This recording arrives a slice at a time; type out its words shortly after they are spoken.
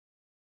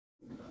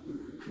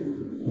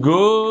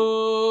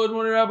Good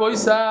morning, Rabbi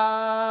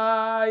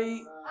Isai.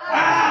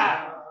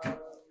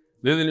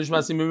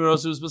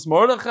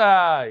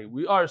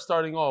 We are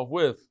starting off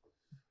with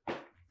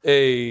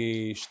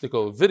a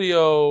shtickle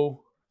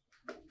video,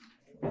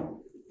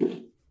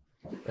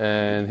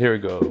 and here it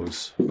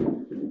goes. Good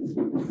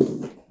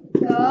morning,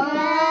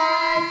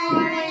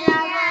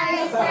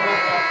 Rabbi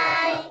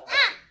Isai.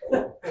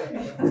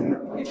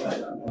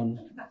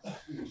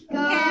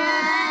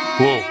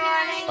 Whoa,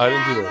 I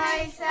didn't do that.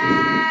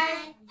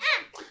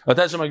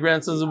 Attached to my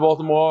grandsons in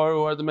Baltimore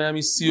who are at the Miami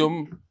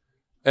Museum,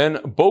 and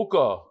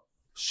Boca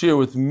share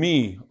with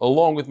me,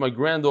 along with my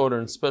granddaughter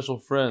and special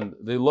friend.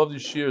 They love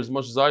your share as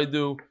much as I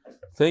do.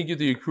 Thank you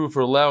to your crew for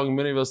allowing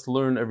many of us to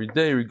learn every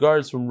day.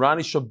 Regards from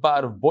Ronnie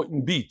Shabbat of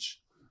Boynton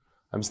Beach.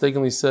 I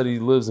mistakenly said he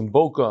lives in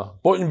Boca,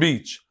 Boynton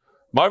Beach.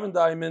 Marvin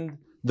Diamond,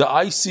 the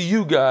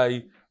ICU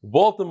guy,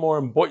 Baltimore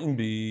and Boynton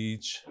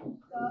Beach.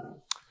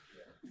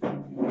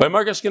 By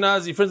Mark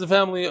Ashkenazi, friends and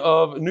family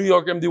of New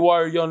York MD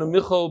Wire, Yonah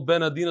Michal,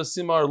 Ben Adina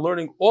Sima are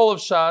learning all of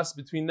Shas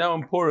between now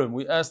and Purim.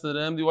 We ask that the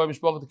MDY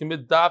Mishpacha to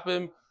commit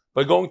dapim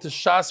by going to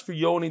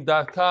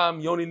shasforyoni.com.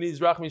 Yoni needs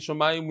Rachmi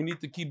Shamayim. We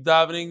need to keep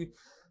davening.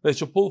 They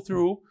should pull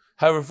through.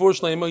 However,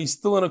 unfortunately, he's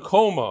still in a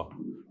coma.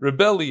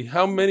 Rebelli,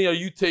 how many are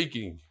you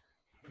taking?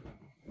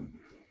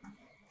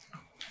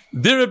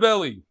 Dear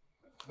Rebelli,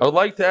 I would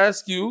like to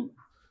ask you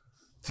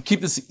to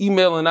keep this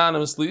email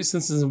anonymously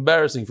since it's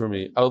embarrassing for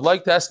me. I would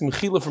like to ask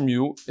Mechila from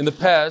you. In the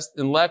past,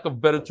 in lack of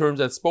better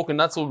terms, I've spoken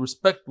not so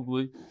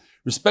respectfully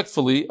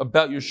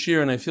about your shir,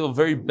 and I feel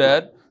very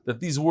bad that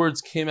these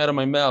words came out of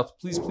my mouth.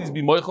 Please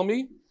be moichel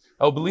me.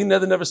 I will believe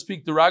never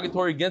speak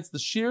derogatory against the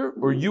shir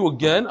or you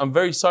again. I'm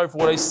very sorry for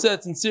what I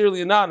said. Sincerely,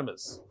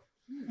 anonymous.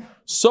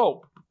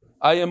 So,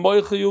 I am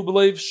moichel you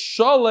believe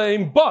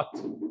shalem, but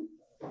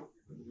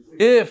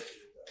if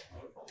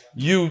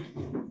you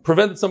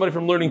prevented somebody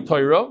from learning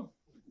Torah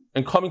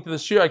and coming to the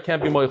shir, I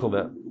can't be moichel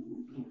that.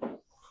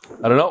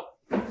 I don't know.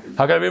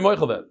 How can I be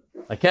moichel that?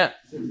 I can't.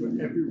 So for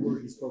every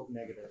word he spoke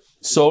negative.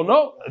 So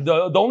no,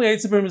 the only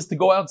answer for him is to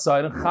go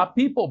outside and chap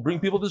people,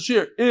 bring people to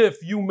shir.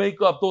 If you make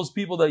up those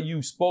people that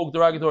you spoke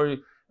derogatory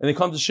and they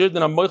come to shir,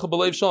 then I'm moichel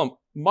b'leiv shalom.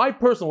 My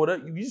personal,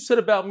 whatever you said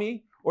about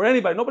me or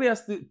anybody, nobody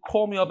has to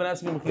call me up and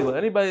ask me mechila.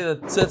 Anybody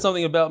that said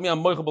something about me,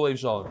 I'm moichel b'leiv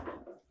shalom,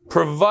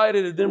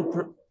 provided it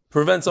didn't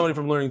prevent somebody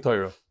from learning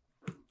Torah.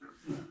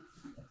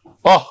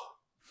 Oh.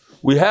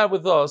 We have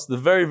with us the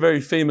very,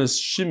 very famous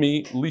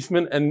Shimi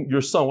Leifman and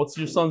your son. What's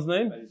your son's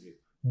name?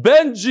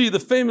 Benji, the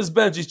famous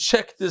Benji.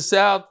 Check this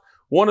out.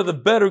 One of the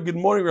better Good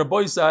Morning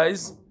Rabbi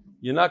Isais.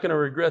 You're not going to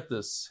regret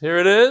this. Here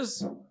it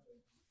is.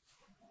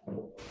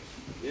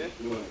 Yeah,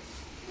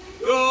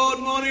 good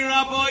morning,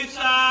 Rabbi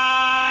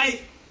Isai.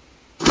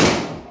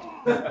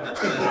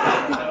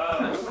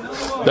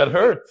 That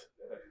hurt.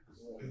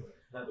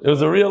 It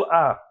was a real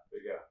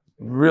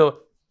real.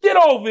 Get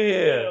over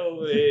here!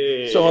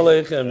 Shalom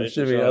Aleichem,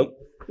 Shimi.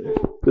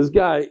 This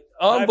guy,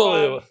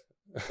 unbelievable.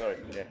 Sorry,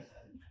 yeah.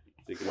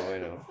 Take it away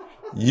now.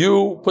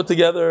 You put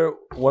together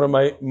one of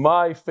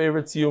my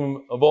favorite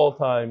team of all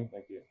time.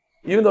 Thank you.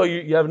 Even though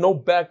you have no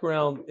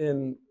background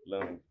in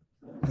Learning.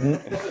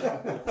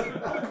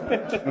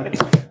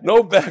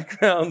 no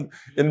background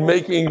in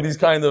making these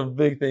kind of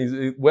big things.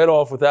 It went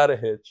off without a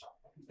hitch.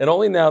 And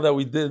only now that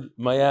we did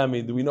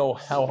Miami do we know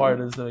how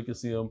hard it is to make a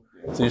siyum.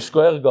 So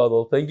Yishkoyach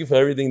Gadol, thank you for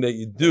everything that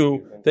you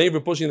do. Thank you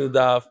for pushing the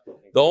daf.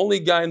 The only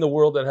guy in the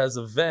world that has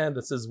a van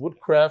that says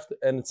Woodcraft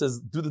and it says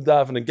do the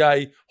daf and a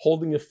guy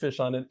holding a fish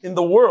on it in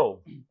the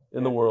world.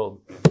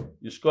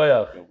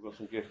 Yishkoyach.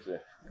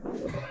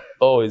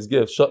 Oh, his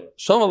gift.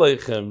 Shalom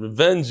Aleichem.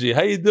 Revenji.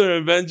 How you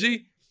doing,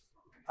 Revenji?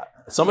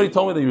 Somebody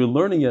told me that you were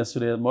learning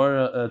yesterday at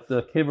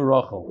the Cave of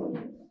Rachel.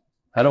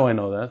 How do I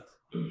know that?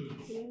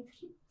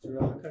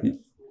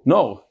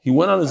 No, he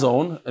went on his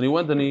own and he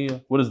went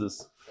and what is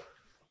this?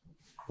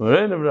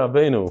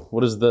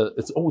 What is the?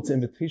 It's an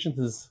invitation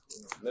to this.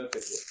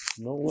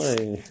 No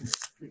way.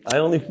 I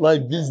only fly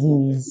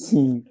business.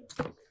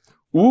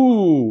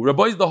 Ooh,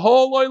 Rabbi, the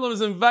whole oilam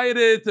is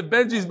invited to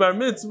Benji's bar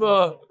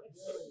mitzvah.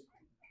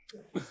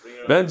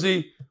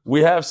 Benji,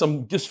 we have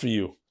some gifts for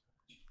you.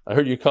 I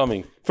heard you're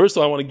coming. First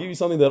of all, I want to give you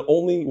something that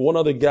only one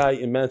other guy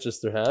in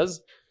Manchester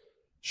has.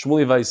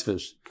 Shmuley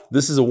Weissfish.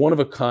 This is a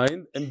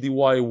one-of-a-kind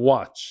MDY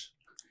watch.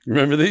 You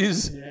remember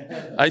these?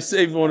 Yeah. I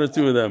saved one or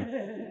two of them.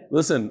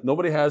 Listen,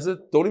 nobody has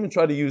it. Don't even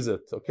try to use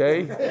it,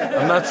 okay?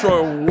 I'm not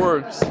sure it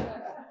works.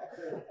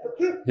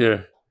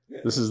 Here,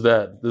 this is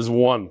that. This is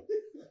one.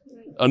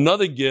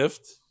 Another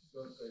gift.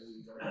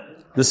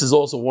 This is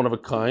also one of a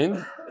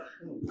kind.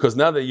 Because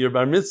now that you're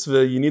bar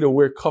mitzvah, you need to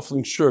wear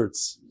cuffling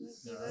shirts.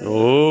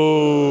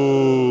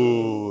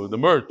 Oh, the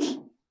merch.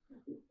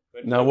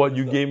 Now what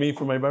you gave me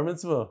for my bar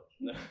mitzvah?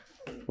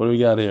 What do we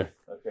got here?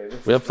 Okay,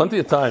 we have plenty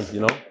of time,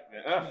 you know?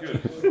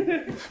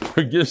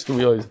 For gifts,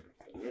 we always...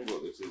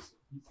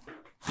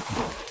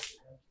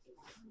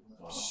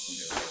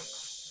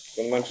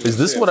 Is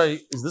this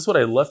what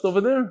I left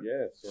over there?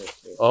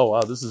 Yes. Oh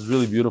wow, this is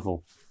really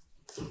beautiful.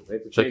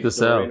 Check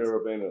this out.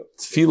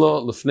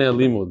 Tefillah lefnei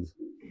limud.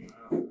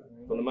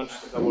 From the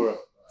Manchester Kabura.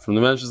 from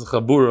the Manchester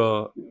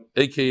Chabura,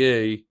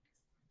 aka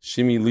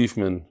Shimi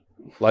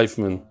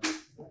Leifman,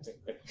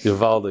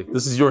 Givaldic.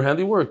 This is your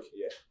handiwork?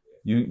 Yeah.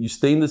 You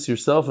stained this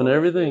yourself and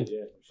everything?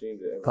 Yeah,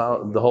 machined it.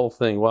 The whole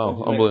thing. Wow. Make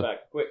it Unbelievable.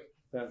 back, quick.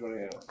 Time's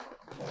running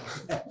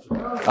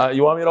out.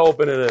 You want me to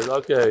open it?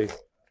 Okay.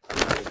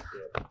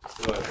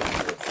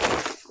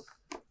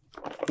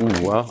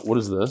 Ooh, wow. What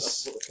is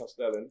this? Put the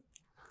castell in.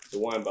 The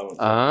wine balance.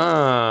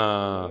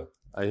 Ah,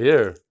 I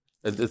hear.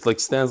 It's like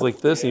stands like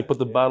this, and you put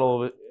the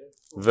bottle of it.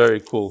 Very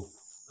cool.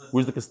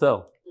 Where's the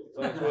Castell?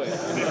 And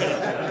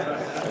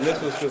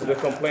this was because they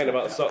complained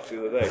about the socks the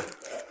other day.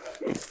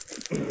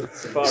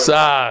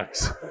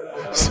 Socks.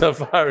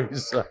 Safari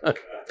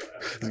socks.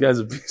 This guy's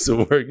a piece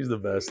of work. He's the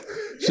best.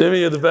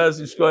 Shimmy, you're the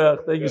best.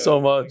 Yishkoyach. Thank you so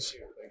much.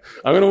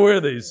 I'm going to wear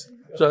these.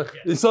 So,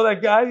 you saw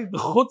that guy? The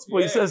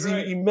chutzpah. He says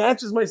he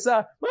matches my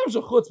sock. Mom's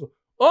a chutzpah.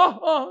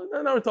 Oh,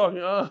 now we're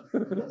talking.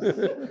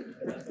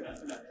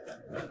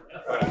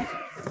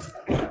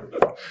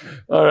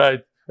 All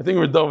right. I think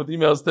we're done with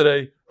emails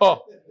today.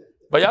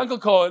 By Yankel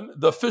Cohen,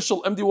 the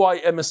official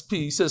MDY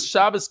MSP, says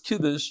Shabbos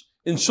Kiddush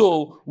in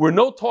Shul, where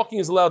no talking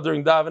is allowed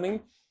during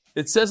davening.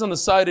 It says on the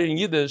side in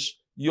Yiddish,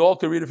 you all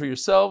can read it for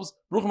yourselves.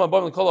 You know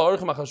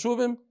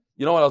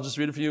what? I'll just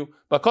read it for you.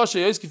 It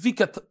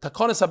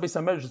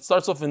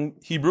starts off in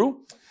Hebrew.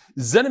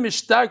 We're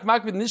very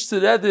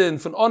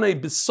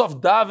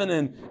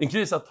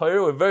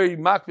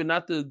makbid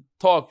not to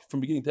talk from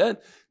beginning to end.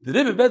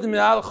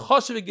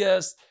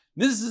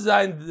 This is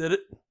ein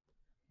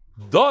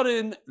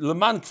Dorin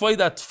leman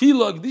kvoida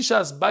tfila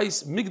gdishas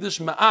bais migdash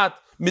ma'at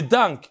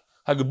midank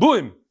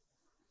hagebuim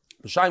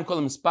b'shayim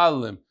kolam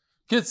mispalalim.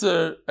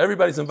 Kitzer,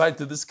 everybody's invited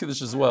to this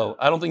kiddush as well.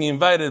 I don't think he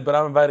invited, but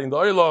I'm inviting the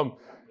oilam.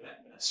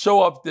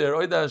 Show up there.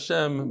 Oida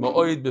Hashem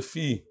ma'oid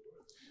befi.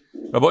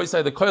 Rabbi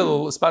Yisai, the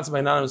koil is sponsored by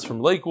Anonymous from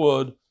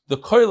Lakewood. The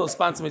koil is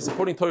sponsored by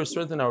Supporting Torah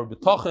Strength in Our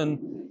B'tochen.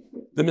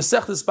 The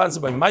Masech is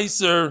sponsored by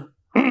Meiser.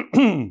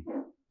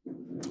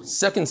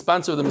 Second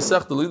sponsor of the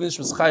Masech, the Lidin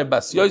Shmas Chai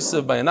Bas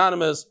Yosef by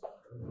Anonymous.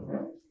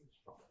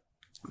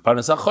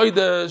 Parnas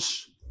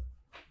HaChodesh,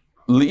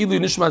 Le'ilu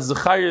Nishmas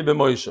Zechariah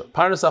b'Moshe.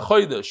 Parnas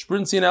HaChodesh,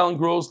 Prince and Alan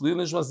Gross,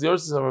 Le'ilu Nishmas the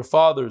Yorsis of our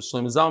fathers,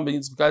 Shlomo Zalman ben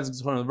Yitzchak Isaac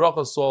Zechron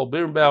Lebracha, Saul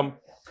Birnbaum,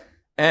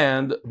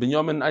 and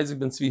Binyamin Isaac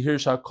ben Tzvi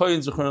Hirsch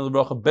HaKoyin Zechron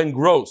Lebracha Ben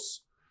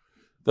Gross.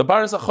 The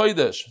Parnas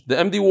HaChodesh, the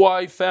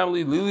MDY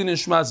family, Le'ilu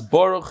Nishmas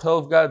Baruch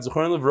Helfgad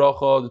Zechron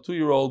Lebracha, the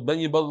 2-year-old Ben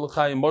Yibad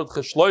L'Chaim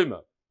Mordechai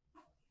Shloima.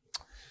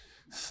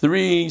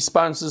 3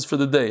 sponsors for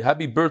the day.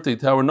 Happy birthday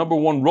to our number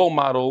 1 role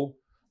model,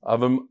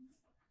 Avim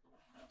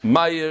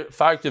Meyer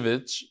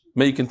Farkovich.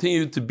 May you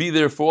continue to be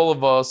there for all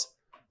of us,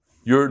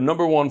 your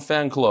number 1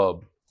 fan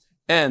club.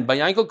 And by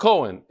Yankel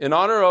Cohen, in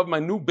honor of my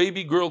new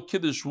baby girl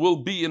Kiddush, will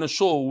be in a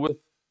shul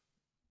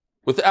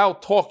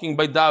without talking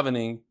by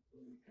davening.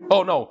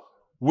 Oh no,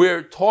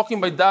 we're talking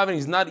by davening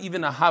is not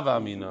even a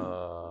hava.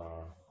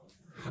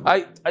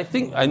 I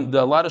think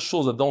there are a lot of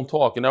shuls that don't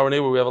talk. In our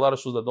neighborhood, we have a lot of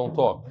shuls that don't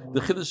talk.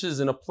 The chiddush is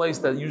in a place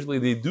that usually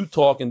they do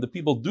talk, and the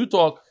people do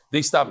talk,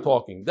 they stop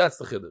talking. That's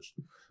the chiddush.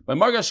 By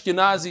Marga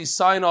Ashkenazi,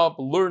 sign up,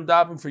 learn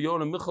davening for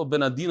Yona Michal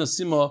Ben Adina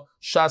Sima,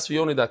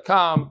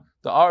 shasfiyoni.com.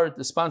 The art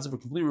is sponsored for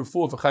complete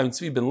refuah for Chaim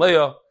Tzvi Ben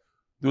Leah.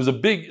 There was a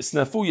big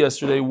snafu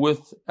yesterday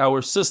with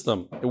our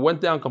system. It went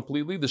down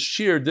completely. The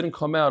shear didn't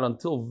come out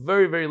until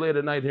very, very late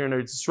at night here in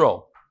Eretz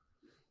Yisrael.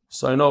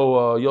 So I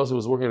know Yosef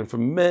was working for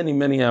many,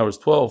 many hours,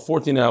 12,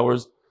 14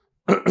 hours.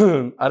 I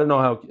don't know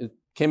how it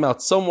came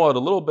out somewhat, a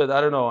little bit,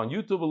 I don't know, on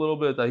YouTube a little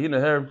bit, Ahina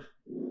Her.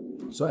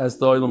 So as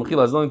the Olam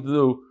Mechila has nothing to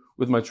do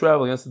with my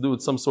traveling, it has to do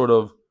with some sort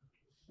of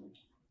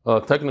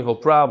technical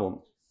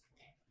problem.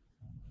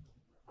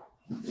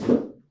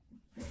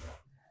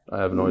 I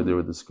have no idea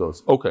where this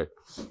goes. Okay.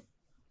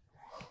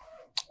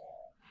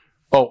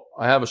 Oh,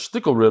 I have a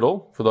shtickle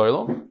riddle for the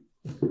Olam.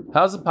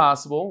 How is it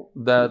possible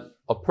that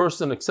a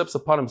person accepts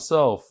upon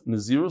himself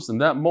Nazirus, and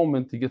that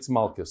moment he gets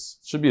Malchus?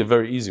 It should be a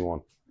very easy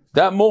one.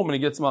 That moment he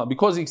gets Malchus.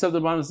 Because he accepted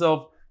upon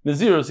himself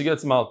Nazirus, he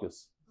gets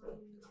Malchus.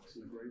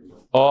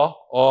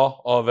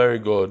 Oh, very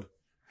good.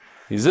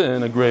 He's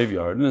in a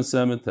graveyard, in a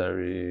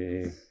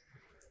cemetery.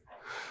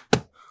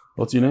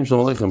 What's your name?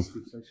 Shalom Aleichem.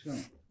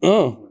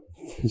 Oh,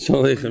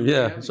 Shalom Aleichem,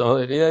 yeah. Shalom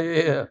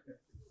Aleichem, yeah.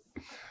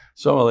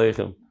 Shalom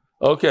Aleichem.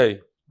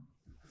 Okay.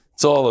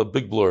 It's all a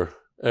big blur,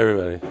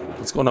 everybody.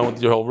 What's going on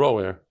with your whole row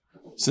here?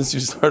 Since you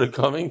started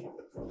coming?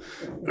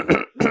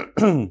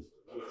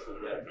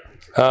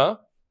 Huh?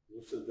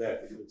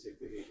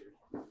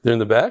 They're in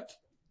the back?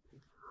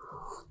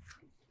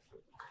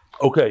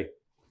 Okay.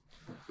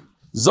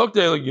 Zok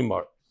De'ele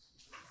Gimar.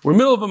 We're in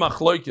the middle of a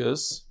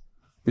machloikis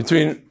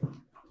between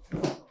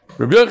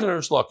Rabbi Yochanan and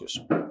Rish Lakish.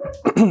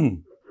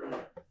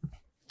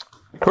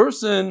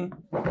 Person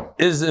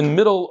is in the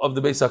middle of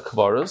the Beis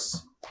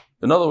HaKvaros.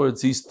 In other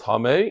words, he's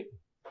Tameh,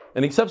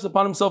 and he accepts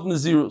upon himself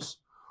Nazirus.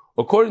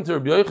 According to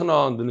Rabbi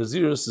Yochanan, the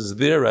Nazirus is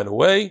there right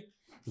away,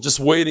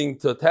 just waiting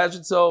to attach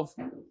itself.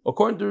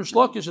 According to Rish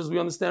Lakish, as we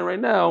understand right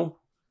now,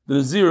 the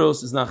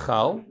Nazirus is not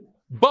Chal,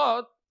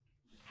 but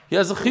he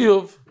has a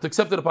chiyuv to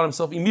accept it upon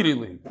himself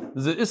immediately.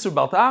 There's an Isser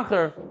Bal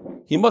Ta'acher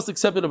he must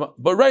accept it.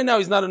 But right now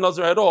he's not a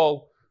Nazir at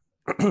all,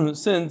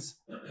 since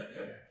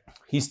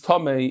he's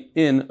Tameh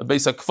in a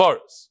Beis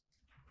HaKfaros.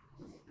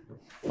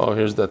 Oh,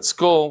 here's that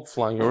skull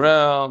flying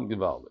around.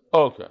 Givaldi.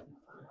 Okay.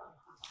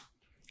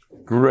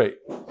 Great.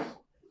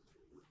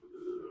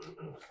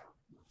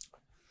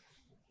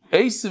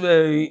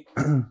 Eisvei.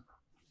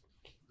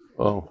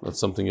 Oh, that's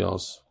something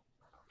else.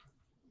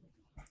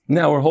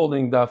 Now we're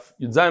holding Daf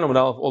Yud Zayin Amud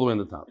Aleph all the way on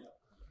the top.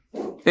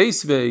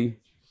 Eisvei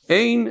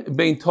ein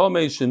bein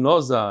Tameh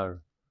shenozar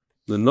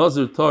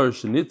lenozir tar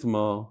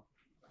shenitma.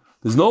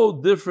 There's no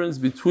difference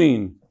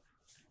between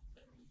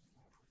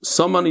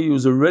somebody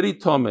who's already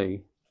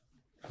Tameh,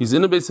 he's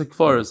in a Beis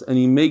HaKfaros, and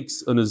he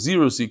makes a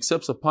Nazirus, he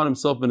accepts upon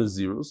himself a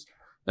Nazirus,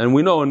 and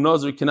we know a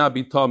Nazir cannot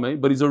be Tameh,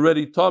 but he's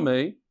already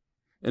Tameh,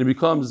 and he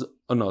becomes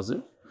a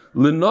Nazir.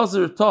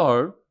 L'Nazir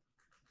tar,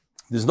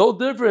 there's no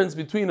difference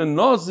between a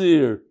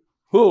Nazir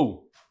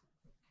who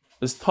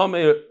is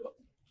Tameh,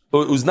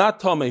 or who's not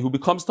Tameh, who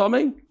becomes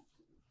Tameh,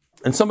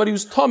 and somebody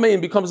who's Tameh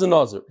and becomes a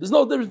Nazir. There's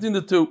no difference between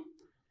the two.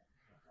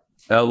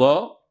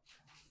 Ella,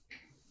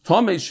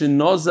 Tameh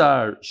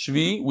shenozar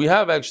shvi. We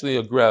have actually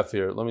a graph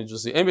here. Let me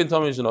just see. Tameh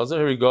shenozar.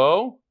 Here we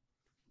go.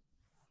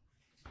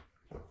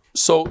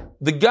 So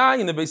the guy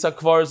in the Beis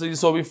HaKfaros that you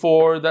saw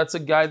before, that's a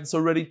guy that's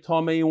already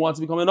Tameh and wants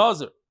to become a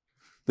Nazir.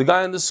 The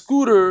guy on the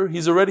scooter,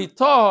 he's already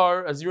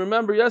Tar. As you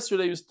remember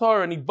yesterday, he was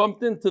Tar and he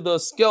bumped into the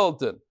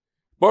skeleton.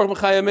 Baruch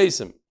Mechayim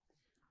Mesim.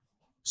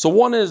 So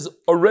one is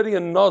already a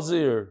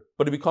Nazir,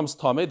 but he becomes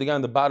Tameh. The guy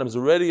on the bottom is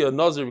already a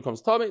Nazir,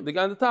 becomes Tameh. The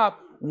guy on the top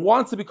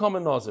wants to become a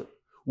Nazir.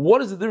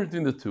 What is the difference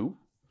between the two?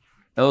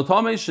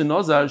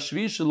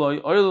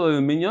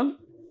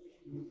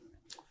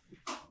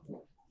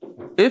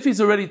 If he's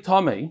already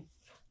Tameh,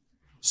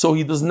 so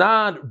he does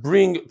not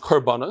bring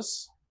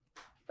Karbanas,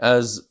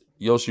 as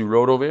Yoshi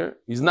wrote over here.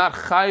 He's not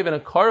Chayiv in a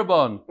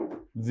Karban.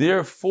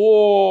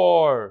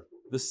 Therefore,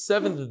 the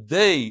 7th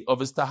day of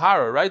his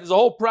Tahara, right? There's a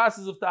whole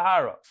process of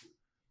Tahara.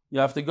 You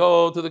have to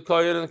go to the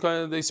Kohen, and the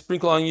Kohen, they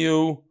sprinkle on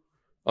you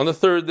on the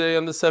 3rd day,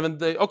 on the 7th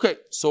day. Okay,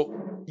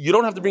 so you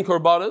don't have to bring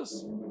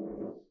Karbanas.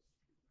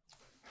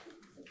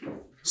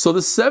 So the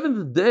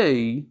 7th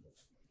day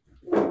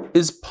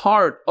is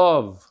part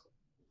of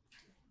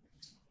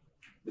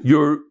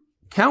your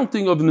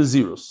counting of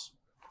Nazirus.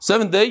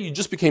 7th day, you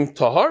just became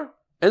Tahar,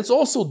 and it's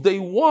also day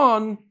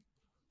 1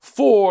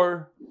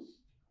 for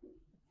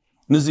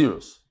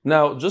Nazirus.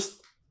 Now,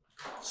 just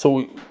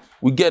so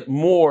we get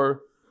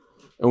more,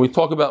 and we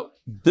talk about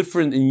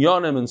different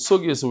inyanim and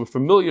sugyas, so we're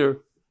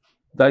familiar,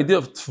 the idea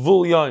of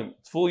Tvul Yaim.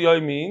 Tvul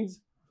Yaim means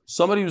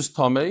somebody who's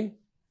Tameh,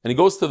 and he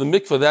goes to the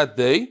mikveh that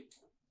day,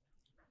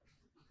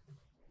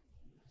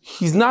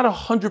 he's not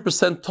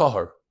 100%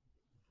 tahar.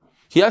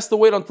 He has to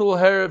wait until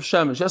Erev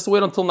Shemesh. He has to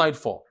wait until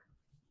nightfall.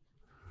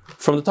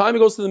 From the time he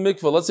goes to the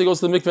mikveh, let's say he goes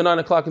to the mikveh at 9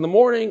 o'clock in the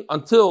morning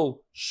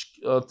until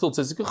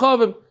Tzetzik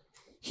Chavim,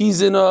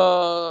 he's in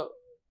a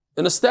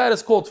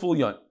status called Tful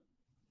Yaim.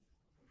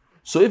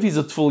 So if he's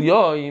a Tful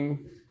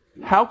Yaim,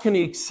 how can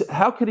he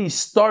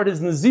start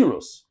his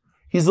Nazirus?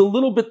 He's a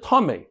little bit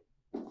tameh.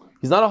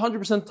 He's not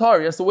 100% tar.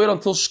 He has to wait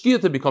until Shkia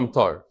to become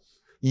tar.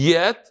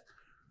 Yet,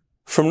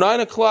 from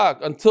 9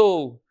 o'clock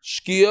until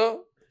Shkia,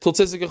 till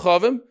Tzetzik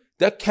Chavim,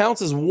 that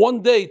counts as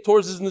 1 day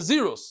towards his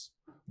Nazirus.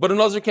 But a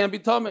Nazir can't be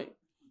tameh.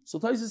 So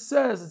Taisus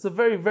says it's a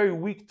very, very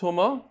weak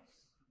tumah.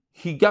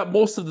 He got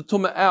most of the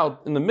tumah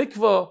out in the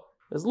mikvah.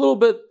 There's a little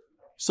bit.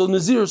 So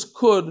Nazirs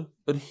could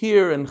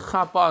adhere and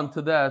chap on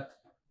to that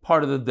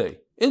part of the day.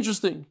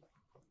 Interesting.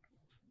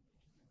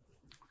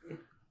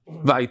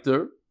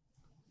 Weiter.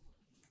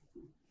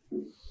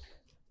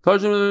 But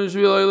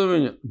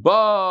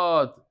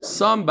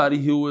somebody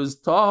who was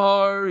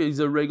tahar, he's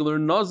a regular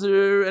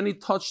nazir, and he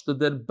touched the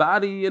dead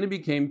body and he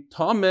became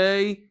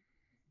tameh,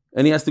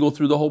 and he has to go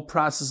through the whole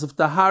process of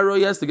tahara.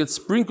 He has to get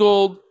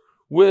sprinkled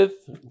with.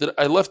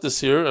 I left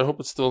this here. I hope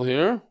it's still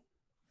here.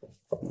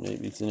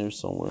 Maybe it's in here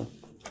somewhere.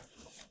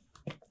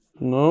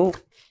 No,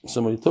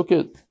 somebody took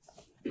it.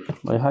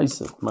 My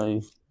hyson,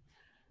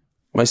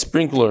 my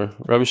sprinkler.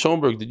 Rabbi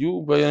Schoenberg, did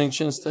you by any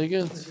chance take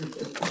it?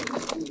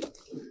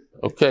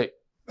 Okay.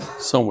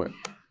 Somewhere.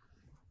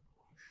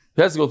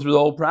 He has to go through the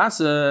whole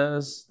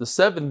process. The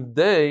 7th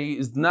day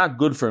is not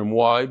good for him.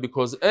 Why?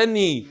 Because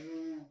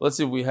let's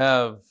see if we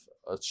have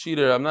a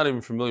cheater. I'm not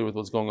even familiar with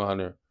what's going on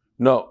here.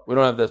 No, we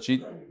don't have that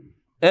cheat.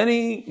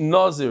 Any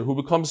Nazir who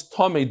becomes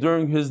Tameh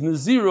during his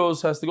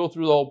Naziros has to go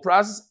through the whole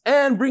process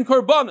and bring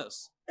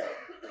Karbanas.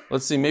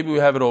 Let's see, maybe we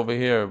have it over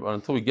here, but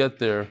until we get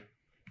there,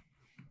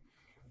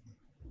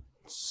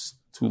 it's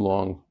too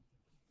long.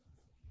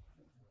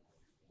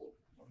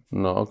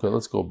 No, okay,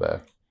 let's go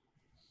back.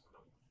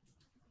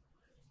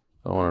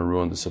 I don't want to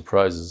ruin the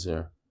surprises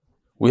here.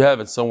 We have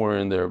it somewhere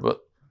in there,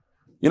 but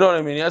you know what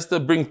I mean? He has to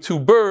bring 2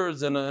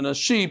 birds and a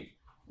sheep.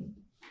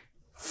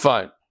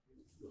 Fine.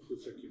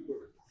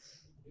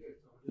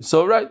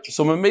 So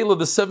Mamela,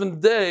 the 7th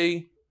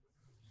day,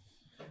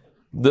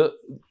 the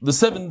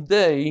 7th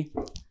day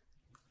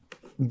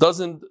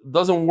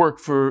doesn't work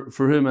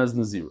for him as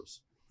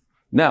Naziros.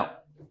 Now,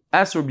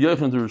 Ask Rabbi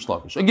Yochanan to Rish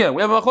Lakish. Again,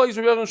 we have a machlokes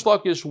Rabbi Yochanan and Rish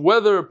Lakish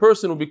whether a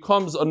person who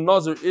becomes a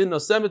nazir in a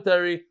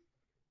cemetery,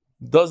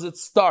 does it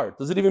start?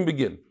 Does it even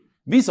begin?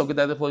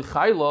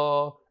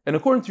 And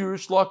according to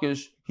Rish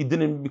Lakish, he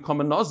didn't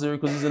become a nazir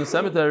because he's in a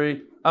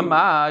cemetery. He's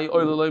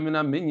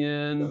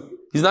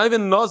not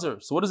even a nazir.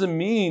 So what does it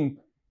mean?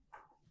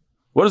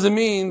 What does it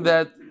mean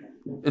that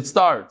it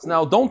starts?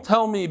 Now, don't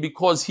tell me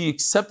because he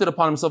accepted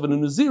upon himself in the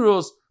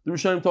Naziros, the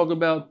Rishonim talk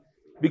about,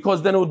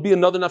 because then it would be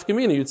another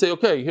nafkamina. You'd say,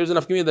 okay, here's a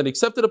nafkamina that he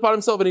accepted upon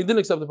himself and he didn't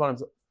accept upon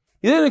himself.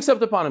 He didn't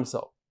accept upon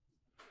himself.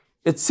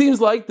 It seems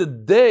like the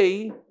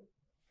day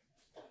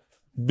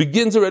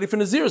begins already for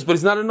Naziros, but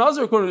he's not a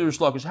Nazir according to Rish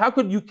Lakish. How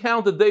could you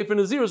count the day for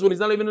Naziros when he's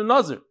not even a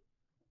Nazir?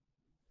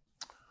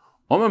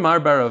 Omer Mar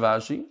bar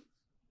Ravashi.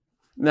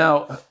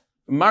 Now,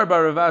 Mar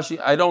bar Ravashi,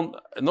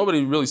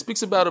 nobody really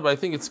speaks about it, but I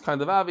think it's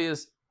kind of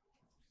obvious.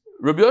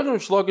 Rabbi Yochanan and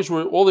Rish Lakish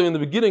were all the way in the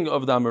beginning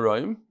of the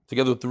Amoraim,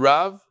 together with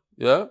Rav,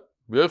 Rabbi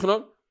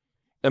Yochanan.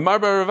 And Mar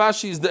bar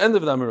Ravashi is the end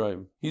of the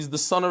Amoraim. He's the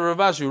son of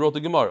Ravashi who wrote the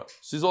Gemara.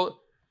 So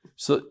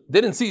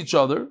they didn't see each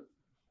other,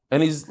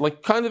 and he's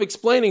like kind of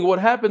explaining what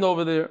happened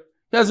over there.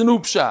 He has an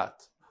upshat.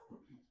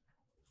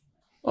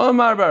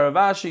 Mar bar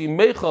Ravashi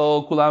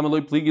meichel kulam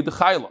eloi pligi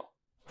dechayla.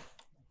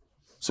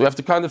 So we have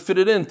to kind of fit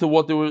it into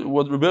what Rabbi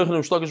Yochanan and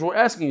Rish Lakish were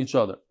asking each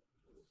other.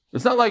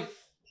 It's not like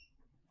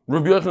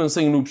Rabbi Yochanan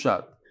saying an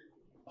upshat.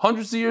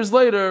 Hundreds of years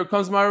later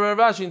comes Mar bar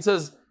Ravashi and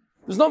says,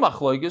 there's no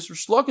machlokes.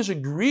 Rish Lakish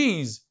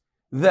agrees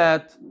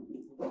that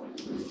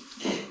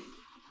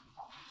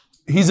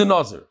he's a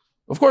nazir.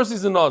 Of course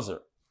he's a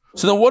nazir.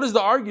 So then what is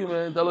the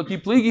argument?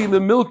 Eloki pligi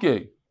the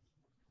milke.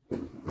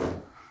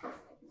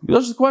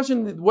 That's the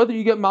question whether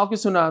you get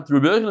malchus or not.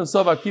 Rabbi Yochanan and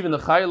Sava Akiva the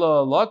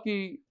Chayla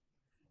lucky.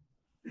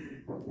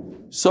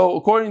 So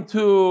according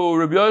to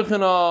Rabbi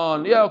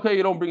Yochanan,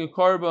 you don't bring a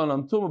carbon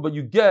on Tumah, but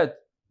you get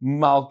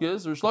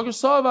malchus. Rish Lakish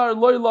Sava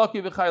loy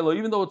lucky v'chayla.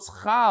 Even though it's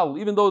chal,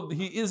 even though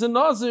he is a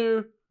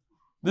nazir,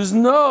 there's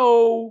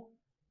no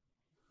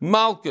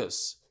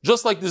malchus.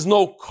 Just like there's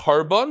no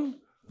carbon,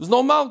 there's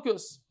no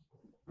malchus.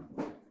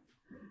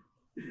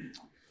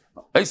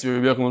 I see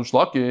Rabbi Yochanan Rish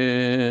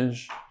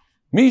Lakish.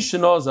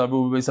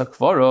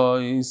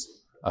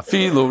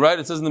 Afilu, right?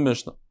 It says in the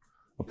Mishnah.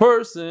 A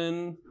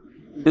person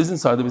is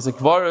inside the Beis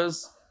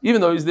HaKvaros,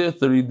 even though he's there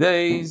 30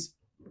 days.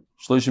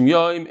 They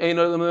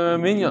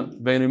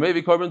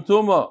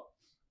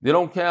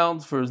don't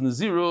count for his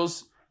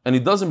Nazirus, and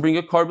he doesn't bring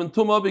a carbon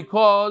tumah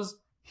because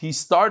he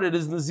started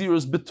his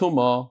Nazirus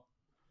bitumah.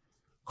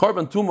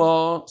 Carbon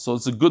tumah, so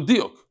it's a good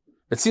diuk.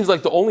 It seems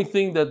like the only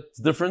thing that's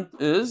different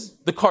is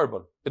the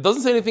carbon. It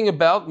doesn't say anything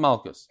about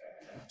Malchus.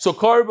 So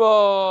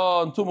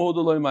carbon tumah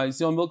hudaloi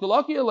ma'isi on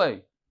milkalaki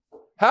alei.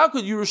 How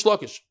could you Rish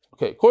Lakish?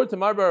 Okay, according to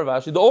Mar bar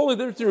Ravashi, the only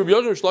difference between Rabbi Yochanan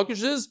and Rish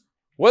Lakish is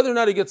whether or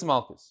not he gets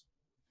Malchus.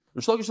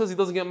 Rish Lakish says he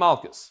doesn't get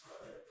Malchus.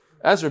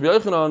 As Rabbi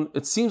Yochanan,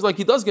 it seems like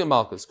he does get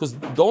Malchus, because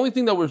the only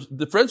thing that we're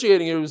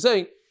differentiating here is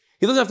saying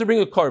he doesn't have to bring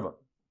a carbon.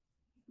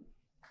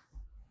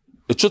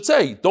 It should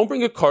say, don't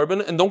bring a carbon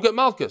and don't get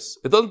Malchus.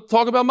 It doesn't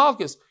talk about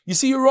Malchus. You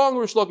see, you're wrong,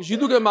 Rish Lakish. You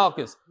do get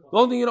Malchus. The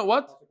only thing, you know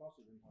what?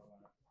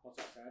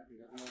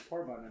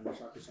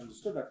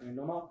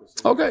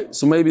 Okay,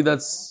 so maybe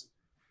that's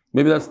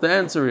the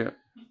answer here.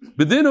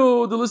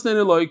 Bedinu the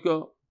listener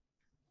loika.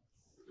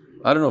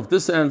 I don't know if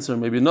this answer,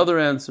 maybe another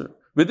answer.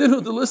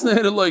 Bedinu the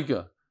listener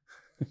loika.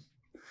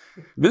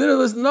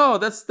 No,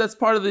 that's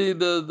part of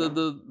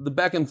the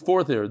back and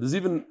forth here. There's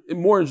even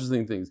more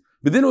interesting things.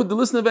 Bedinu the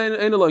listener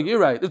loika. You're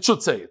right. It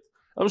should say it.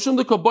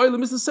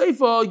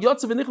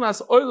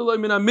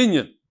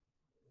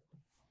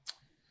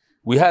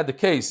 We had the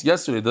case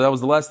yesterday. That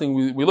was the last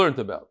thing we learned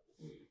about.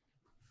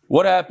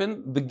 What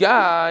happened? The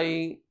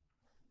guy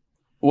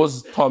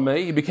was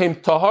Tameh, he became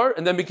Tahar,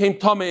 and then became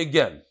Tameh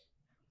again.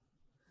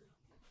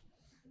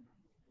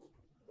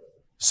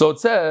 So it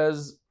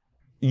says,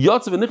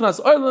 Yatzav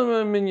v'nichnas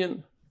oilam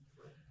minyan.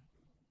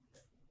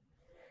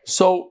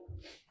 So,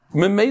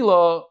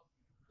 Memela,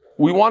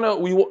 we want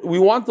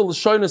the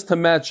Lashonis to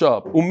match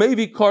up.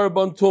 Umevi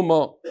carbon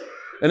tuma.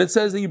 And it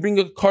says that you bring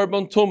a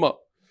carbon tuma.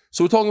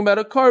 So we're talking about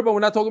a carbon, we're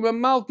not talking about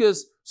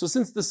Malchus. So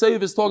since the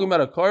Seif is talking about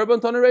a carbon,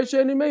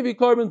 Tanaresha, and it may be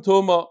carbon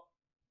tuma.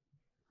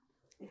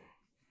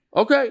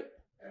 Okay.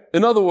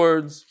 In other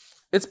words,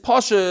 it's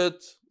Pashit,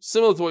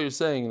 similar to what you're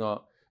saying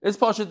now. It's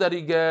Pashit that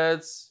he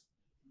gets.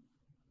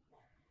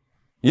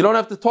 You don't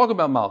have to talk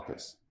about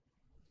Malchus.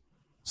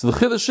 So the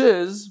Chiddush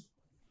is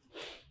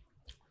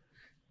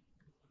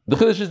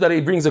that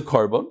he brings a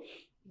carbon.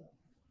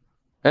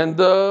 And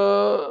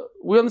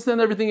we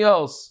understand everything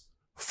else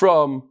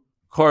from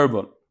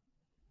carbon.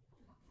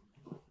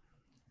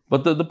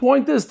 But the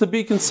point is to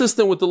be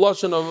consistent with the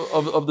Lashon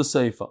of the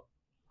Seifa.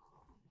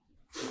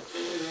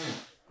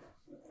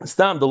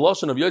 Stam, the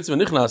Lashon of Yotzev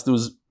and Nichnas, there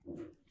was,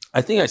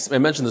 I think I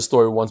mentioned the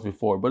story once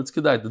before, but it's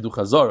Kedai to do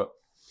Chazara.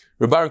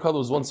 Rabbi Aaron Kadal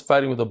was once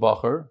fighting with a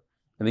Bacher,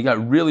 and they got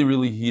really,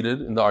 really heated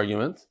in the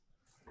argument.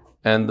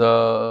 And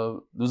there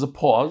was a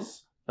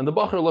pause, and the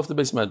Bacher left the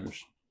Beis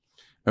Medrash.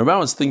 And Rabbi Aaron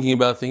was thinking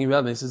about it,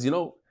 and he says,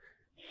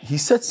 he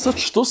said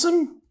such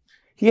shtusim,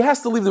 he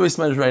has to leave the Beis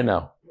Medrash right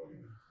now.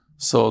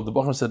 So the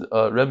Bachar said,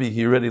 Rebbe,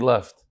 he already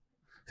left.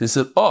 He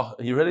said, oh,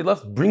 he already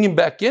left? Bring him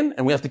back in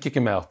and we have to kick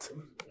him out.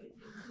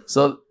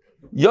 So,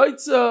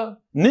 Yaitza,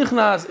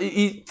 Nichnas,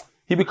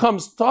 he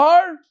becomes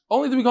tar,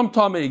 only to become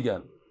Tameh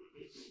again.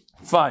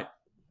 Fine.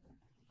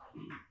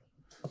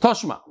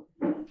 Tashma.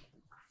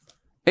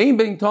 Ein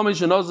bein Tameh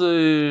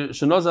shenazal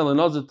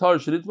lenazal tar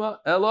sheritma,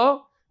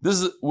 ella.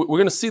 This is, we're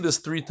going to see this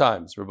 3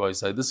 times, Rabbi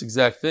said, this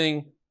exact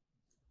thing.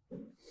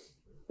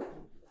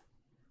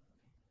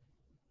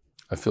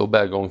 I feel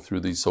bad going through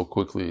these so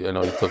quickly. I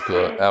know it took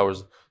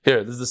hours.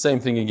 Here, this is the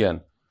same thing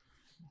again.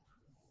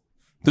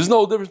 There's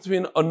no difference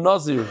between a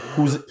Nazir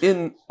who's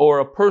in, or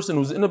a person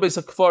who's in a Beis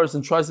HaKfaris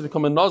and tries to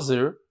become a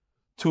Nazir,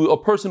 to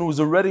a person who's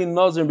already a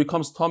Nazir and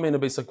becomes Tameh in a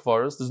Beis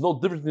HaKfaris. There's no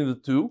difference between the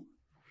two.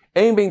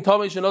 Ein bein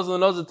Tameh shenazal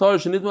lenazal tar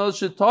shenitma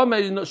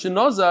shetameh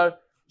shenazar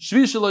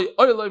shvi sheloi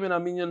oiloi min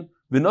aminyan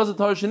v'nazal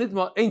tar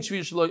shenitma ein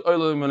shvi sheloi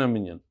oiloi min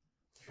aminyan.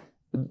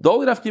 The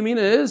only nafkamina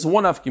is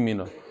one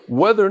nafkamina,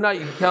 whether or not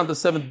you can count the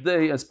 7th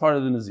day as part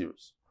of the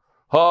Nazirus.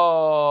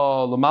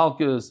 Ha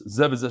l'malchus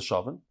zev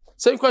shavan.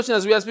 Same question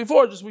as we asked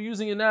before, just we're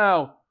using it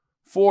now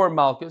for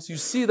Malchus. You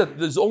see that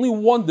there's only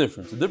one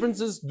difference. The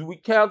difference is, do we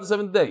count the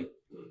 7th day?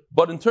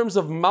 But in terms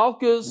of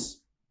Malchus,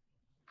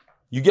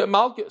 you get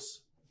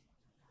Malchus.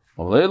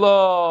 That on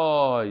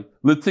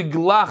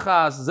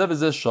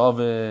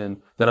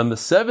the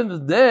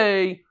 7th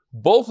day,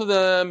 both of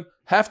them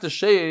have to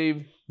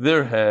shave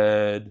their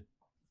head.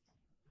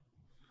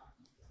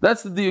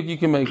 That's the diuk you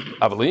can make.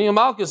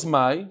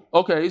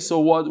 Okay, so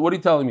what are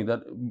you telling me?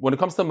 That when it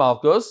comes to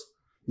Malchus,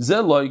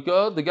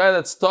 Zelaika, the guy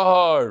that's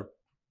tahar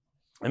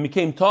and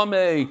became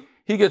tameh,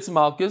 he gets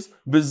malchus.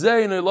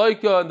 V'zei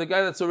Laika, and the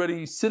guy that's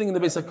already sitting in the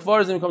Beis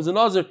HaKfaris and becomes a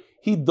nazir,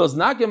 he does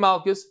not get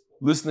malchus.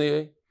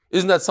 Listen,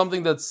 isn't that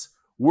something that's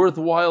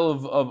worthwhile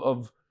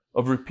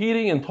of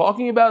repeating and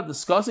talking about,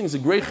 discussing? It's a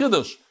great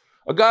chiddush.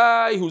 A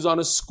guy who's on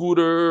a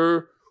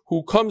scooter,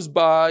 who comes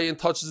by and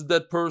touches a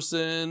dead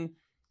person,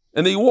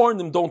 and they warned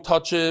him, don't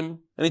touch him,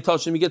 and he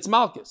touched him, he gets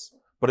malchus.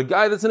 But a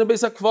guy that's in a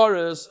Beis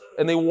HaKfaris,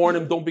 and they warn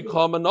him, don't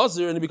become a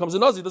Nazir, and he becomes a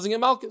Nazir, he doesn't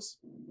get Malchus.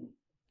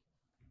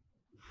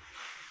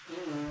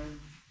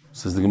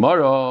 Says the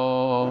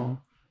Gemara,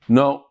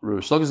 no,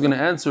 Rosh Lakish is going to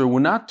answer,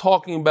 we're not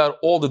talking about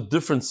all the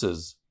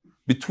differences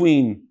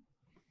between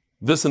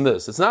this and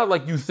this. It's not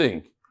like you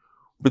think.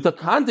 But the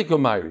Kantik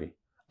Mairi,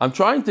 I'm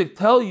trying to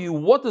tell you,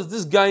 what does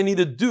this guy need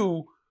to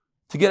do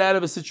to get out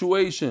of a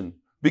situation?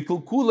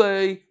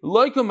 Bikulkule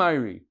Loika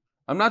Mairi.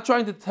 I'm not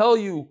trying to tell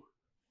you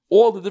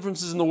all the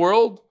differences in the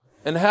world,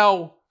 and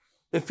how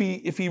if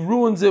he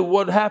ruins it,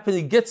 what happened,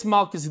 he gets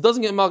malchus, he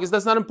doesn't get malchus,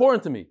 that's not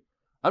important to me.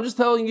 I'm just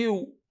telling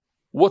you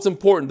what's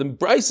important. The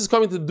Bryce is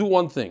coming to do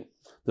one thing.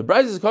 The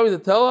Bryce is coming to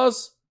tell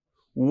us,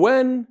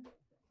 when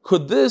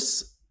could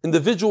this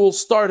individual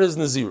start his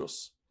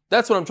Nazirus?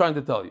 That's what I'm trying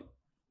to tell you.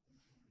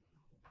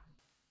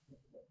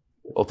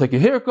 I'll take a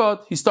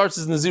haircut, he starts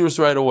his Nazirus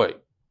right away.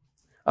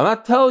 I'm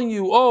not telling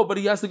you, but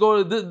he has to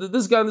go to,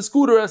 this guy on the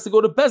scooter has to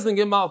go to Bezdin and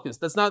get malchus.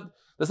 That's not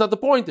the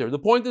point there. The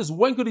point is,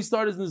 when could he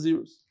start his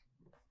Nazirus?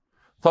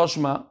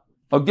 Tashma.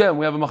 Again,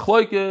 we have a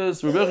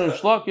machlokes, Rebbe and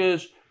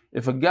Shlakish.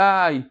 If a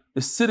guy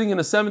is sitting in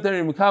a cemetery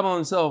and mekabel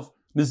himself,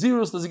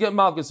 Nazirus, does he get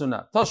malchus or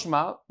not?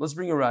 Tashma. Let's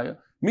bring a raya.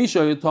 Misha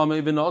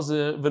yitame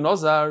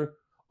v'nozar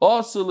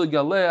also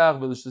legaleach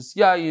v'lishtas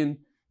yayin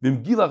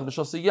v'mgilach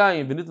v'shas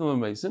yayin v'nitim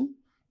mason.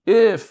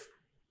 If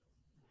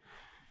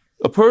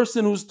a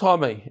person who's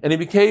tamei and he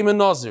became a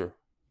nazir,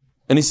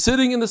 and he's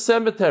sitting in the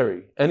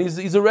cemetery and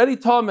he's already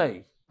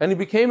tamei, and he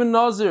became a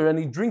nazir and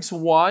he drinks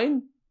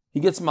wine, he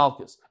gets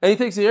malchus. And he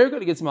takes a haircut,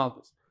 he gets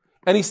malchus.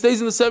 And he stays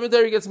in the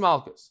cemetery, he gets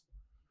malchus.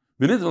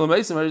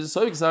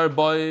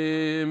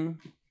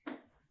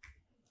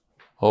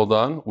 Hold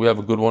on, we have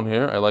a good one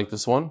here. I like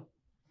this one.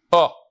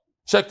 Oh,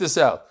 check this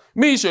out.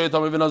 It says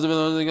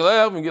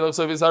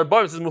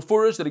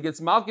mufurish that he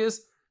gets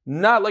malchus,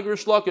 not like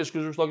Rish Lakish,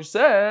 because Rish Lakish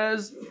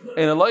says,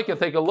 and I like it,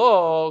 take a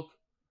look.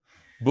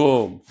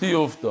 Boom.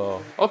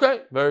 Tiyufta.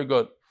 Okay, very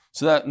good.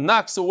 So that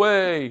knocks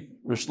away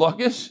Rish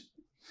Lakish.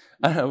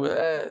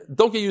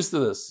 Don't get used to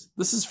this.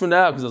 This is for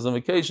now because I was on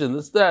vacation.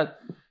 This,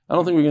 that. I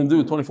don't think we're going to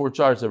do 24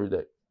 charts every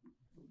day.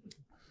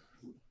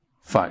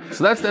 Fine.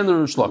 So that's the end of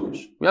Rish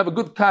Lakish. We have a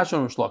good cash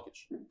on Rish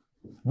Lakish.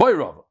 Boy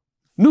Rava.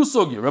 New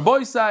sugi.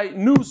 Rabbi say,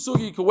 new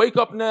sugi. You can wake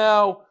up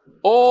now.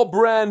 All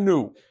brand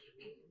new.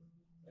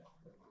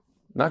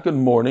 Not good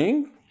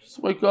morning. Just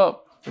wake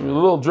up. A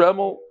little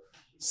Dremel.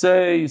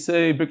 Say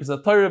because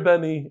a Torah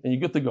Benny, and you're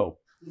good to go.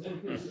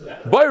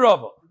 Boy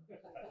Rava.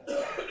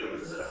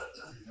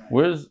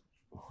 Who's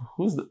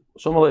the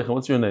Shalom Aleichem?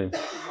 What's your name?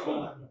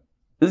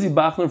 Is he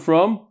Bachner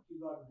from?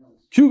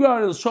 Kew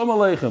Gardens. Shalom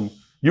Aleichem.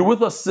 You're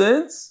with us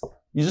since?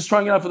 You're just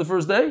trying it out for the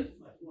first day?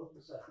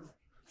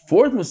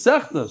 Fourth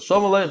Masechta.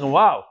 Shalom Aleichem.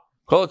 Wow.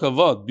 Kol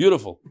hakavod.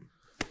 Beautiful.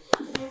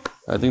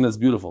 I think that's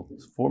beautiful.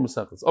 4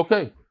 Masechtas.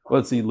 Okay.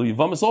 Let's see.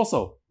 Yivamis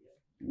also.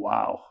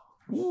 Wow.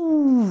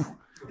 Ooh.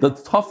 The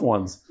tough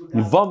ones.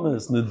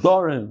 Yivamis,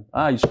 Nidarim.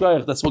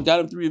 Yishkoyach. That's what got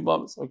him through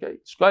Yivamis. Okay.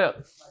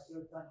 Yishkoyach.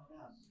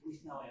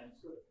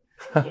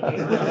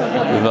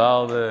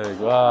 Valdig,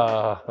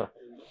 wow.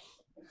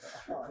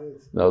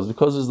 That was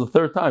because it's the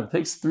third time. It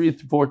takes 3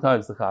 to 4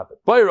 times to chop it.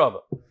 By Rava.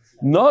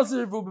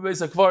 Nazir vu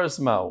bebeis hakvaris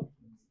ma'u.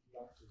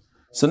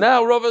 So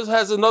now Rava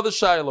has another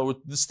shiloh.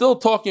 We're still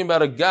talking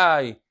about a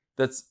guy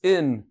that's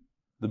in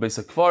the Beis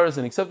HaKvaris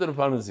and accepted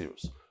upon the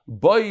Naziros.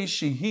 Bai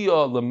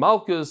shihia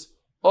lemalkus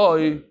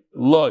oi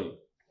loy.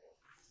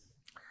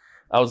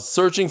 I was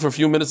searching for a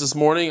few minutes this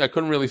morning. I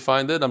couldn't really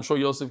find it. I'm sure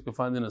Yosef could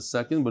find it in a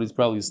second, but he's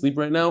probably asleep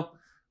right now.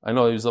 I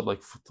know he was up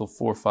like till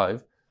 4 or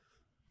 5.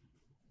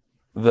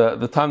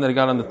 The time that I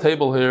got on the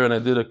table here and I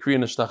did a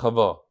Kriyan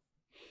Ishtachava.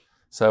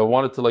 So I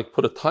wanted to like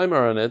put a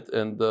timer on it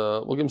and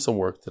we'll give him some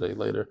work today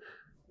later.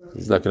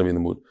 He's not going to be in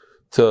the mood.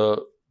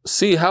 To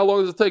see how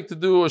long does it take to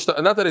do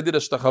not that I did a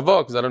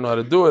Ishtachava because I don't know how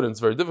to do it and it's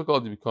very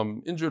difficult. You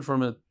become injured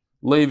from it.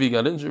 Levi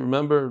got injured.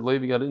 Remember?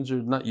 Levi got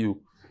injured. Not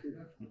you.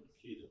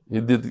 You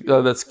did.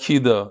 That's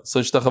Kida. So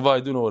Ishtachava, I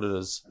do know what it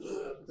is.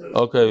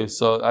 Okay,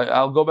 so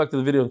I'll go back to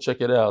the video and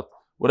check it out.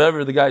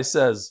 Whatever the guy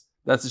says,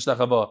 that's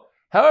Ishtachava.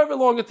 However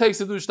long it takes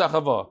to do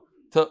Ishtachava,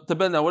 to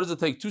bend down, what does it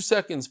take? 2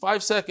 seconds,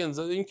 5 seconds?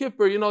 In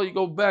Kippur, you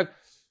go back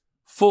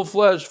full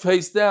flesh,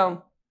 face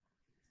down.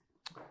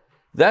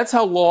 That's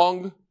how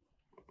long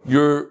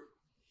you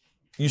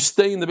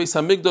stay in the Beis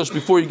HaMikdash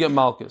before you get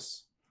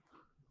Malchus.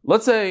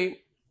 Let's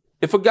say,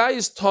 if a guy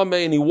is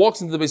Tameh and he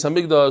walks into the Beis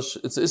HaMikdash,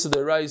 it's Issa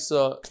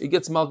Deraisa, he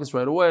gets Malchus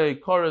right away,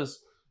 Karas,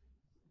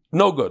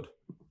 no good.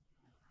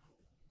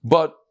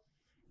 But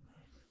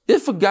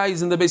if a guy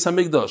is in the Beis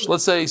HaMikdash,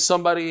 let's say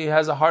somebody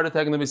has a heart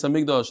attack in the Beis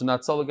HaMikdash, and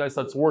that solid guy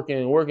starts working,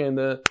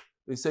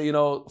 they say,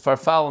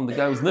 Farfal, the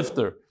guy was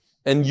Nifter,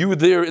 and you were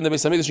there in the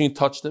Beis HaMikdash and you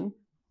touched him,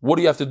 what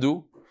do you have to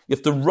do? You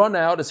have to run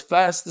out as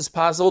fast as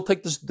possible,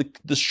 take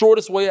the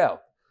shortest way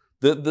out,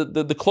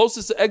 the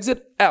closest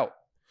exit out.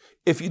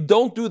 If you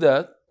don't do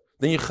that,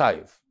 then you're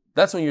chayiv.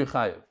 That's when you're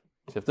chayiv.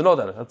 You have to know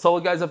that. That's all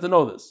the guys have to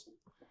know this.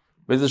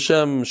 Be'ez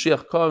Hashem,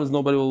 Mashiach comes,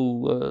 nobody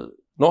will,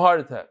 no heart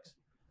attacks.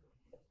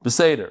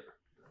 Beseder.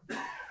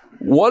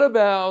 What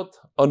about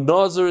a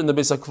Nazir in the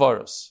Beis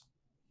HaKvaros?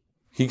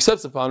 He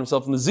accepts upon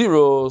himself in the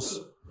zeros,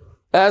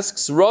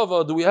 asks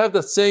Rava, do we have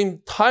that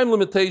same time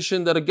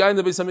limitation that a guy in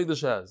the Beis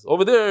HaMikdash has?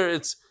 Over there,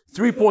 it's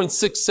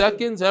 3.6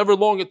 seconds, however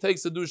long it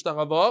takes to do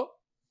Ishtachava.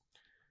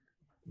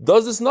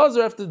 Does this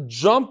Nazir have to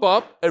jump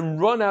up and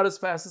run out as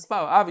fast as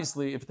possible?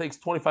 Obviously, if it takes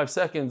 25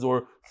 seconds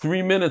or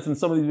 3 minutes in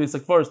some of these Beis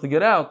HaKvaros to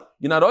get out,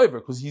 you're not over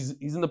because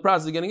he's in the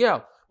process of getting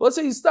out. But let's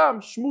say he's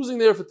stopped schmoozing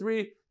there for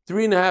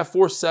 3.5,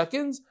 4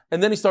 seconds,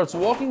 and then he starts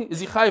walking.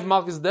 Is he chayiv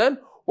malchus then?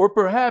 Or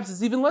perhaps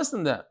it's even less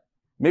than that.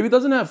 Maybe he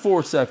doesn't have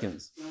 4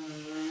 seconds.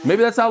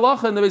 Maybe that's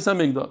halacha in the Beis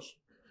HaMikdash.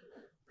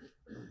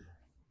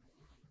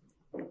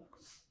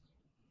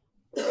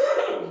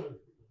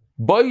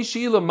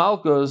 Ba'ishila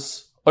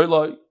malchus,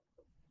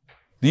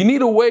 do you need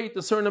to wait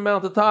a certain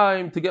amount of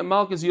time to get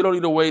malchus? You don't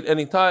need to wait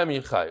any time.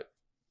 You're chayiv.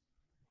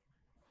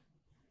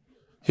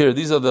 Here,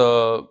 these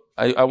are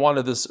I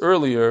wanted this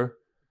earlier.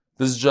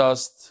 This is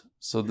just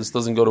so this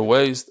doesn't go to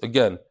waste.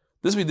 Again,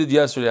 this we did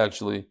yesterday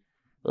actually.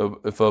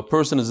 If a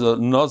person is a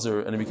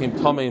Nazir and he became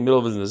Tameh in the middle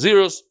of his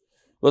Naziros,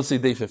 let's say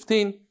day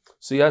 15,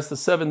 so he has to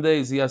 7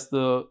 days, he has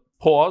to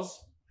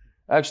pause.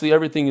 Actually,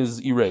 everything is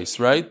erased,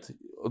 right?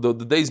 The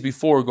days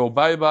before go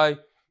bye-bye,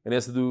 and he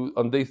has to do,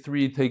 on day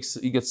 3,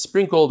 he gets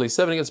sprinkled, day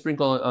 7 he gets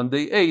sprinkled, on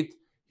day 8,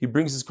 he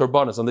brings his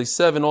karbanas. On day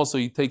 7 also,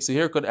 he takes a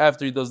haircut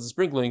after he does the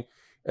sprinkling,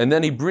 and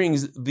then he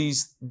brings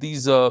these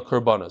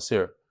karbanas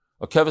here.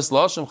 A keves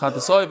la'ashem,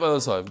 chatasayv,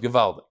 elasayv,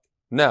 gevaldik.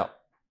 Now,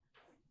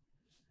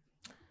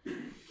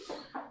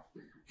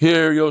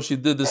 here Yoshi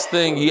did this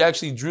thing. He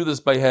actually drew this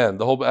by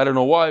hand. I don't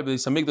know why, but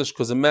it's Hamikdash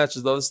because it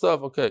matches the other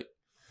stuff. Okay,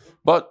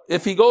 but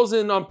if he goes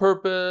in on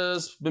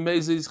purpose,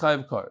 b'mezis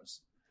chayiv cars.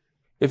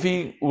 If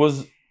he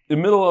was in the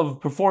middle of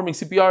performing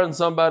CPR on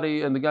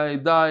somebody and the guy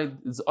died,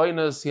 it's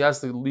oinus. He has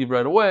to leave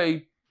right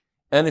away.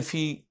 And if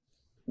he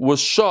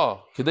was shah,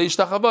 kedei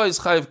shtachava is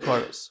chayiv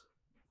cars.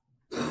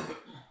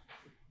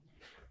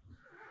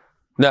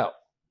 Now,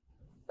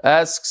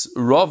 asks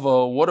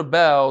Rava, what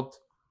about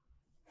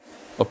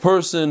a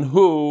person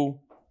who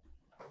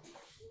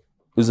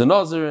is a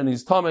Nazir and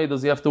he's Tameh,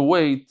 does he have to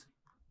wait?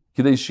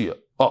 Kidei Shia.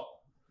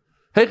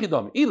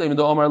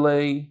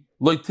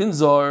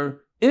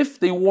 If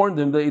they warned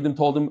him, they even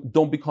told him,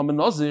 don't become a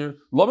Nazir,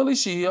 why do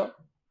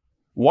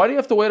you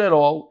have to wait at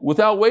all?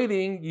 Without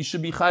waiting, you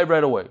should be chayiv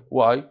right away.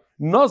 Why?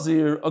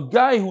 Nazir, a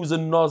guy who's a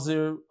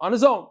Nazir on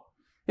his own,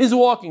 is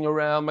walking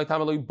around,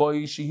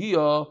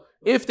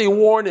 if they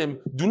warn him,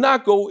 do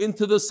not go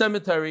into the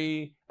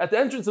cemetery. At the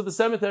entrance of the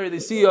cemetery, they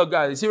see a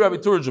guy, they see Rabbi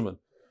Turjuman.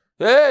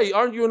 Hey,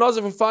 aren't you a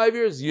Nazir for 5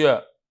 years? Yeah.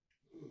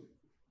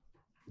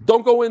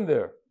 Don't go in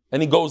there.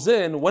 And he goes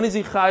in. When is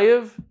he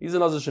chayiv? He's a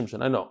Nazir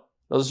Shimshon. I know.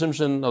 Nazir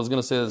Shimshon, I was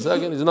going to say that a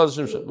second. He's a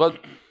Nazir Shimshon. But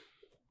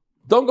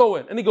don't go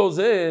in. And he goes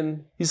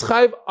in. He's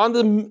chayiv on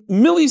the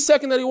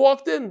millisecond that he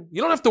walked in.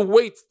 You don't have to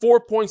wait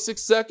 4.6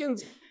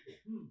 seconds.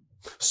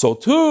 So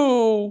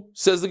too,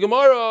 says the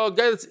Gemara, a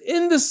guy that's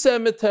in the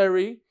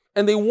cemetery,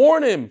 and they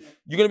warn him,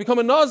 you're going to become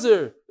a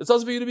Nazir. It's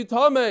also for you to be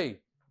Tameh.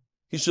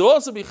 He should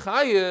also be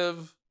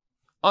chayiv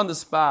on the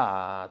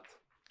spot.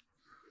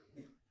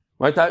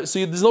 My time,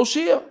 so there's no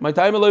Shia. My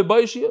time alloy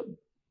by Shia.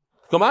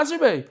 Come answer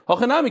bay.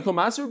 Hachanami, come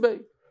answer bay.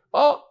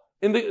 Oh,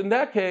 in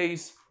that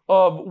case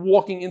of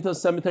walking into a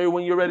cemetery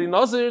when you're already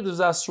Nazir, there's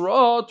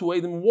Asra to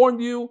aid and warn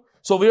you.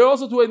 So we're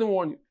also to aid and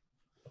warn you.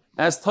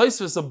 As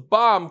Taisvis, a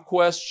bomb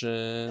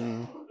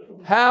question.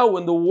 How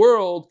in the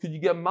world could you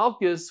get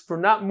Malchus for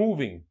not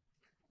moving?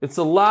 It's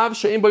a lav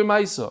she'en by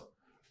Maisa.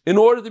 In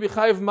order to be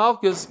chayiv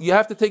Malchus, you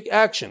have to take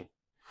action.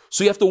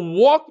 So you have to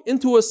walk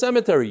into a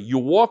cemetery. You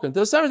walk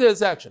into a cemetery,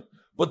 it's action.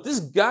 But this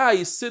guy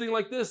is sitting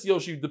like this,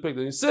 Yoshi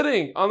depicted. He's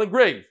sitting on a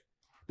grave.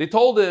 They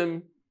told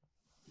him,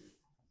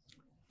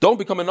 don't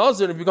become a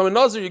Nazir. If you become a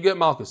Nazir, you get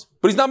Malchus.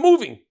 But he's not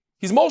moving.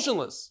 He's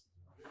motionless.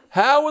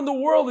 How in the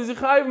world is he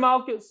chayiv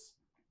Malchus?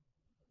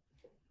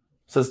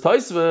 Says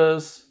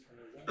Taisvis,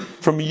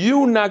 from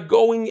you not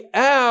going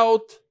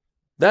out,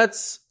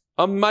 that's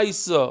a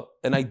Maisa.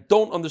 And I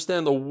don't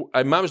understand,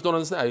 I mamish don't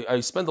understand. I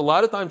spent a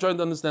lot of time trying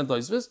to understand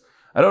Taisvis.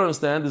 I don't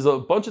understand. There's a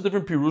bunch of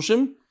different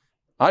Pirushim.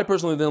 I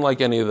personally didn't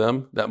like any of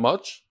them that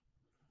much.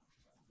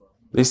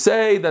 They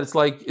say that it's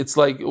like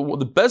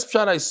the best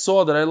shot I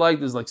saw that I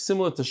liked is like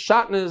similar to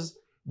Shatnez,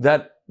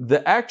 that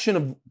the action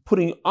of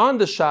putting on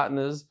the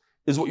Shatnez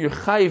is what you're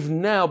chayiv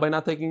now by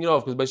not taking it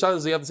off. Because by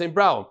Shatnez you have the same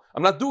problem.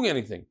 I'm not doing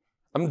anything.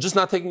 I'm just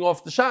not taking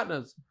off the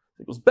Shatnez.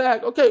 It goes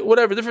back. Okay,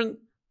 whatever, different.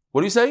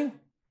 What are you saying?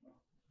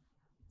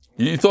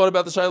 You thought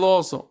about the Shiloh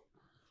also.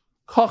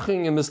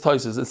 Koching in this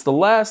Taisis. It's the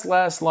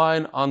last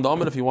line on the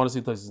Amid if you want to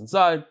see Taisis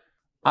inside.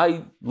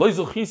 I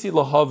loizuchisi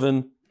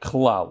lahavin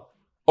klal.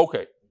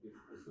 Okay.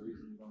 The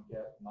reason you don't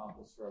get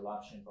Malchus for a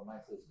lav she'en by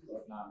Maisa is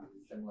because it's not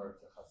similar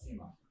to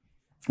Chasima.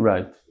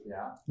 Right.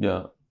 Yeah?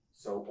 Yeah.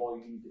 So all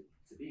you need to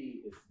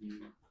be is to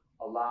be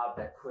a lav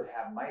that could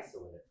have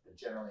Maisa with it, that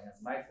generally has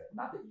Maisa.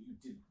 Not that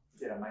you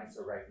did a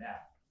Maisa right now.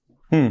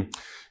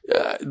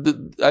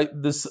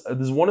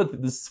 There's one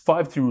of this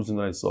 5 tiruzim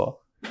that I saw,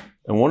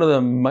 and one of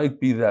them might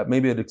be that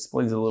maybe it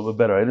explains it a little bit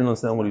better. I didn't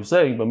understand what he was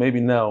saying, but maybe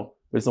now,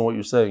 based on what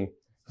you're saying,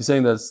 he's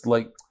saying that it's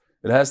like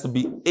it has to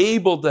be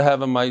able to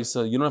have a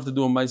ma'isa. You don't have to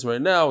do a ma'isa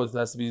right now. It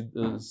has to be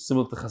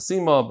similar to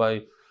chasima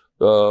by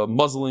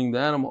muzzling the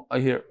animal. I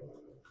hear.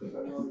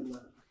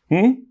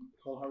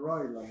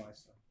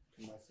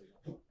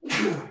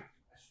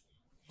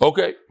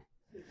 Okay,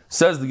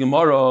 says the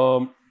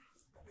Gemara.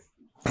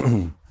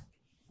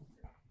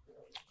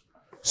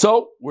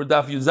 So we're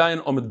Daf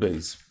Yuzayin Omid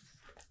Beis.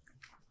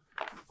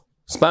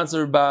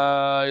 Sponsored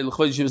by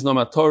L'chvei Yeshivas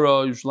Noam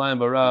Torah, Yerushalayim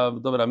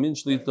Barav, David Amin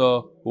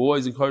Shlita, who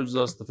always encourages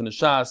us to finish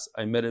Shas.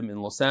 I met him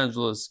in Los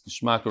Angeles,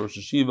 Gishmak Rosh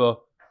Hashiva.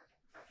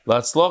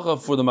 Latzlacha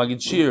for the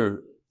Magid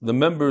Shir, the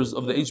members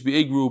of the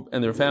HBA group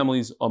and their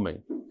families.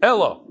 Amen.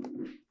 Ella.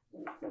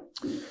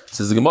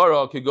 Says the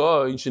Gemara,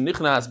 Kegoy,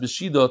 Shenichnas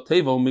B'shida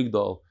Tevo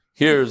Migdal.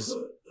 Here's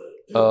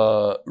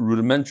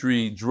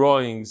rudimentary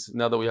drawings.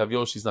 Now that we have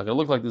Yoshi, it's not going to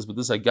look like this, but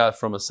this I got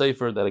from a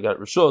sefer that I got at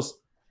Rishos,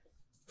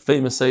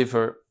 famous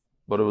sefer,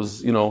 but it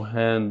was,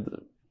 hand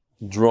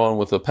drawn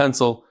with a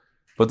pencil.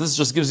 But this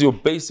just gives you a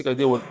basic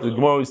idea what the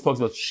Gemara always talks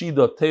about,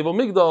 Shida, Tevo,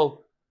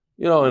 Migdal,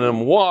 an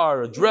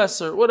armoire, a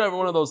dresser, whatever,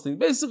 one of those things.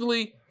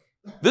 Basically,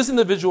 this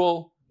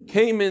individual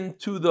came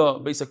into the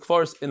basic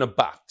farce in a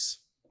box.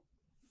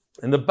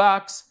 And the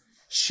box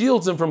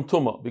shields him from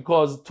Tumah,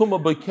 because Tumah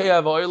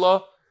B'Ke'ah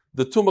V'Oila,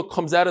 the tumah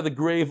comes out of the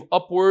grave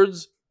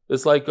upwards.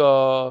 It's like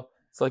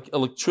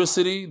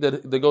electricity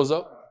that goes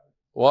up.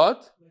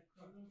 What?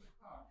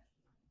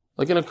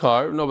 Like in a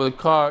car? No, but the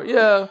car.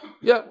 Yeah,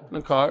 in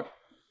a car.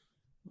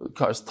 The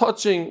car's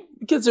touching.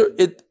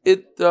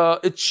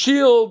 It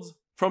shields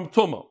from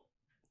tumah.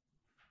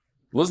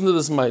 Listen to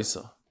this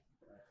ma'isa.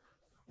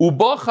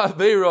 Uba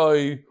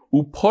chaveroi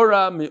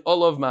upora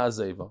mi'olav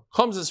ma'azeva.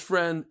 Comes his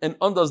friend and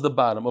undoes the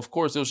bottom. Of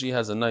course, Yoshi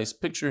has a nice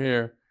picture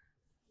here.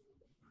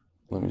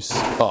 Let me see.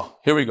 Oh,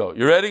 here we go.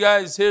 You ready,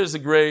 guys? Here's the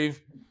grave.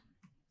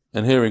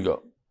 And here we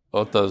go.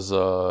 Ota's,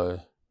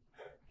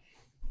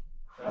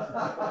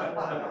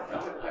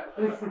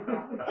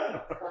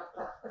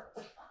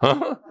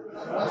 Huh?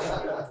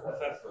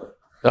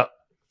 Yeah.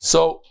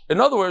 So, in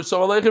other words,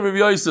 Shalom Aleichem Rabbi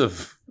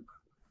Yosef.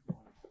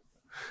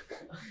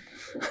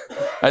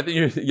 I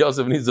think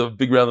Yosef needs a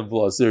big round of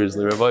applause.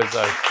 Seriously, Rabbi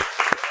Yosef.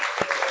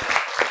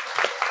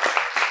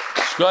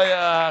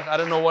 Shkoyach. I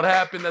don't know what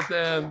happened at the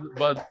end,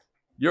 but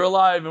you're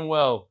alive and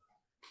well.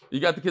 You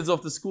got the kids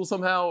off to school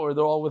somehow, or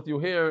they're all with you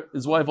here.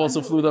 His wife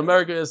also flew to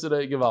America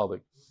yesterday.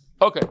 Givaldik.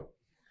 Okay.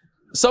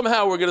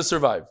 Somehow we're going to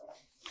survive.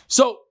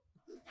 So,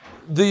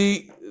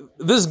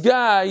 this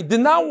guy did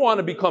not want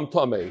to become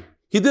Tameh.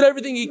 He did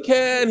everything he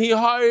can. He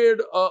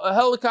hired a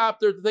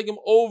helicopter to take him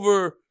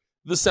over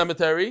the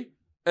cemetery,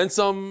 and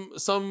some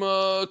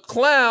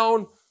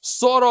clown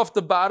sawed off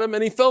the bottom,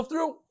 and he fell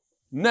through.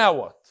 Now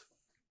what?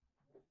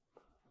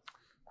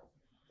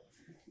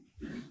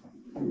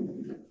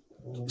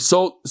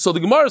 So the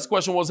Gemara's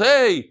question was,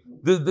 hey,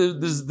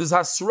 this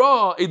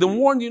Hasra, Adam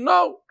warned you.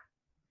 No,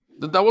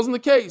 that wasn't the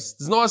case.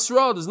 There's no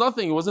Hasra, there's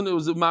nothing. It was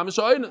Mamish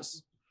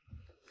Ayinus.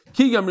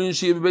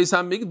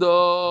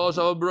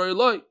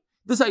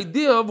 this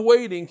idea of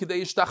waiting,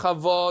 Kedei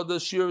Ishtachava, the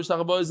Shir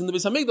Ishtachava is in the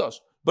Beis HaMikdash.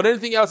 But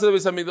anything outside the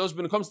Beis HaMikdash,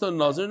 when it comes to a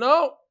Nazir,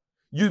 no.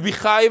 You'd be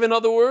chayiv, in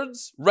other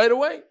words, right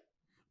away.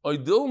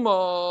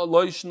 Oidilma,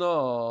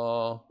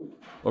 loishna.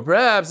 Or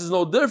perhaps there's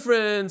no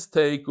difference.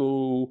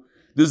 Teiku.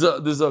 There's a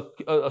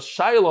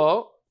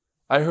shaila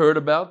I heard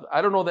about.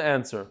 I don't know the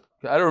answer.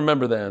 I don't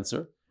remember the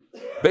answer.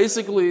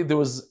 Basically, there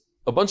was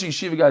a bunch of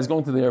yeshiva guys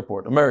going to the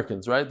airport.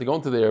 Americans, right? They're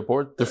going to the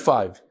airport. They're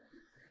 5.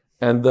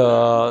 And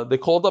they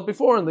called up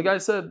before, and the guy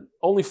said,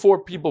 only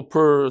 4 people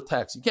per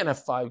taxi. You can't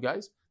have 5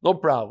 guys. No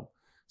problem.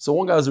 So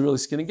one guy was a really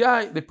skinny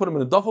guy. They put him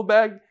in a duffel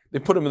bag. They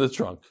put him in the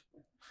trunk.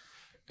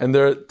 And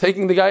they're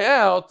taking the guy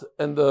out,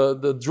 and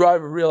the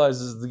driver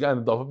realizes the guy in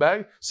the duffel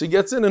bag. So he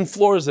gets in and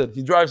floors it.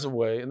 He drives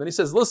away. And then he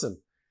says, listen,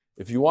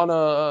 if you want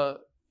to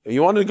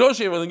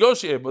negotiate, we'll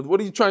negotiate. But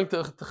what are you trying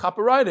to chop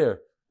a ride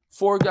here?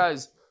 4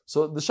 guys.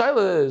 So the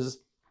shaila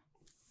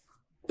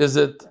is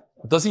it,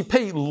 does he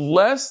pay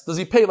less? Does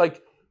he pay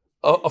like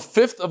a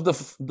fifth of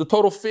the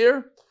total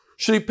fare?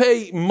 Should he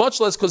pay much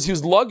less because he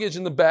was luggage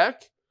in the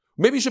back?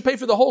 Maybe he should pay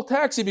for the whole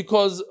taxi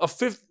because a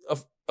fifth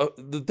of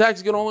the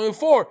taxi can only have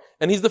 4,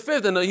 and he's the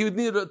 5th, and he would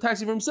need a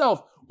taxi for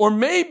himself. Or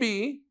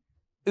maybe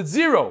it's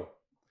 0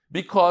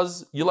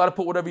 because you're allowed to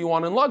put whatever you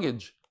want in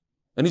luggage,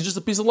 and he's just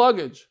a piece of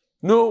luggage.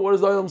 No, what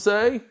does the item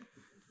say?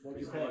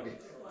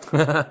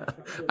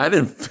 I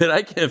didn't fit.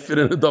 I can't fit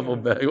in a duffel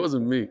bag. It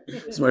wasn't me.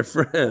 It's my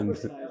friend,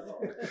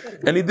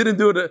 and he didn't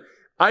do it.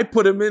 I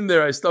put him in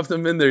there. I stuffed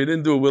him in there. He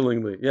didn't do it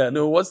willingly. Yeah.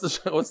 No. What's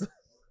the?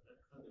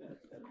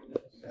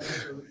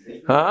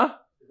 Huh?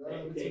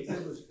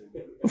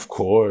 Of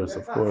course.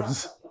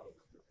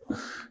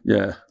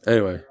 Yeah.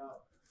 Anyway.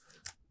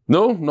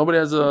 No? Nobody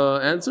has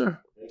an answer?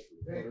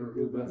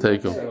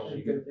 Take him.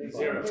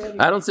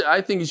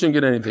 I think you shouldn't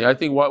get anything. I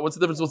think, what's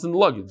the difference what's in the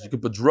luggage? You can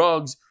put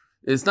drugs.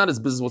 It's not his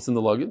business what's in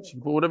the luggage. You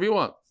can put whatever you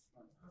want.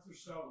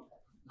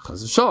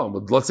 Chas v'shalom.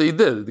 But let's say he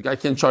did. The guy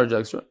can't charge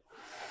extra.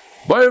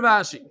 Bayer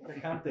Vashi.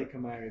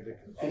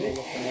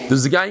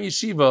 There's a guy in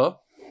yeshiva,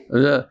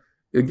 a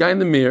guy in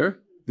the mirror.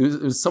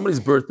 It was somebody's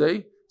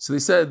birthday. So they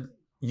said,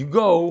 you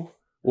go,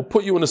 we'll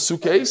put you in a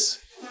suitcase,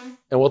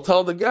 and we'll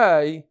tell the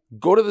guy,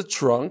 go to the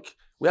trunk,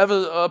 we have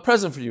a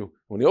present for you.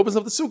 When he opens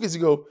up the suitcase,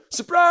 you go,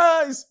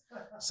 surprise!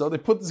 So they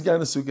put this guy in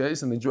the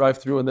suitcase, and they drive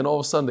through, and then all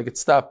of a sudden they get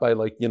stopped by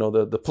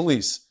the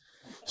police.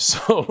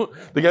 So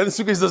the guy in the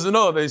suitcase doesn't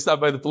know they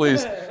stopped by the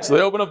police. So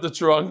they open up the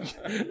trunk,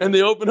 and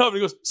they open up, and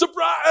he goes,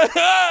 surprise!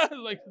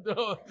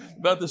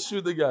 About to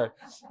shoot the guy.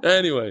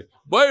 Anyway,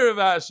 Boy Rav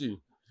Ashi.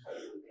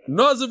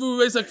 Nazavu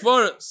Beis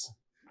HaKfaros.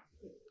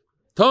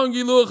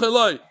 Tangi Luach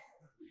Eloi.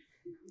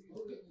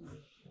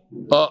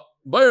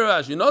 Boy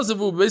Rav Ashi.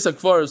 Nazavu Beis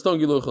HaKfaros.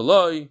 Tangi Luach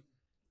Eloi.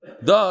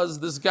 Does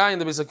this guy in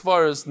the Beis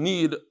HaKfaros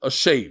need a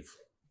shave?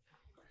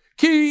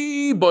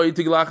 Ki boy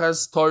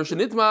tiglachas tar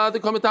shenitma the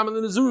komitam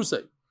in the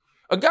Zurusei.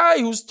 A guy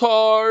who's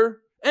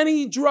tar and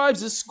he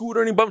drives his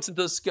scooter and he bumps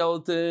into a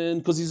skeleton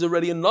because he's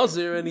already a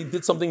nazir and he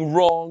did something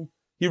wrong.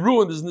 He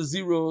ruined his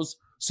naziros,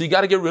 so you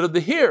got to get rid of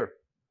the hair.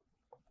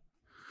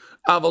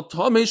 But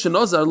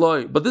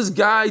this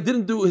guy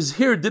his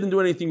hair didn't do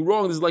anything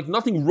wrong. There's like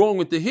nothing wrong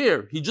with the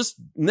hair. He just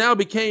now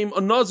became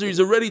a nazir. He's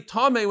already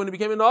tameh when he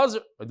became a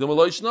nazir.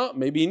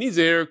 Maybe he needs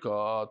a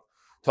haircut.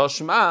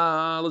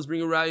 Tashma, let's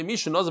bring a raya.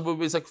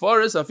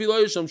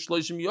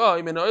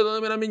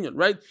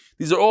 Right?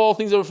 These are all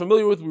things that we're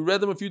familiar with. We read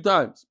them a few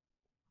times.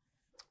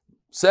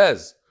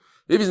 Says,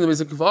 if he's in the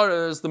Beis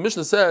HaKfaros, the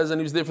Mishnah says,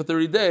 and he was there for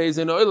 30 days,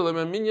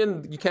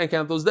 you can't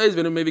count those days,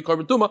 maybe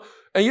carbon tuma,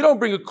 and you don't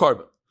bring a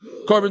carbon.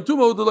 Carbon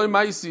tuma u'deloi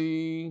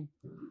maisi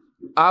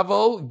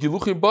aval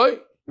giluchim boy.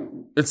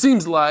 It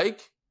seems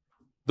like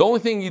the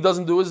only thing he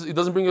doesn't do is he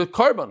doesn't bring a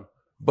carbon,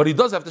 but he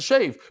does have to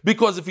shave,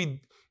 because if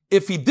he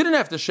didn't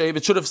have to shave,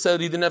 it should have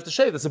said he didn't have to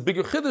shave. That's a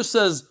bigger chiddush,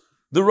 says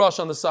the Rosh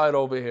on the side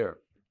over here.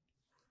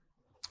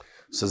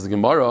 Says the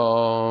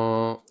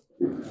Gemara,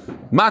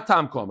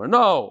 Matam Komer.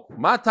 No,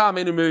 Matam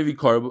ain't maybe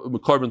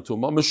carbon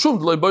tuma. Meshum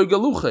d'loi boy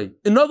galuche.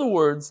 In other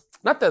words,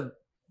 not that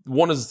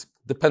one is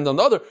dependent on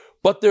the other,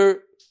 but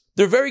they're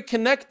very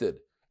connected.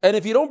 And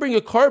if you don't bring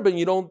a carbon,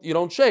 you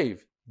don't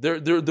shave. They're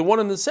the one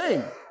and the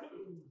same.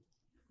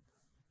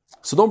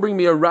 So don't bring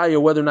me a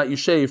raya whether or not you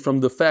shave from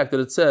the fact that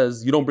it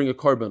says you don't bring a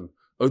carbon.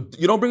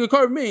 You don't bring a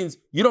carbon means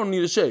you don't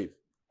need a shave.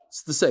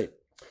 It's the same.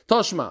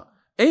 Tashma.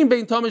 Ein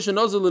bein tamish and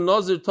nazir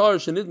l'nazir tar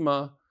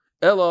shenidma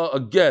ella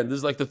again. This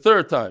is like the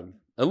 3rd time.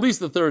 At least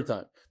the 3rd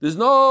time. There's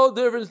no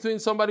difference between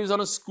somebody who's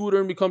on a scooter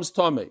and becomes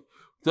tameh.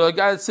 The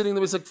guy that's sitting in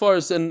the Beis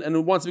HaKfaros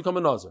and wants to become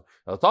a nazir.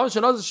 The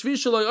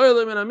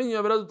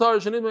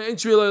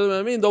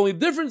only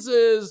difference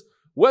is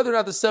whether or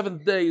not the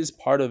 7th day is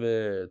part of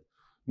it.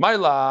 My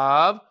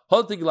love,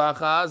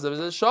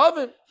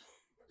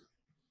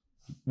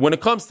 when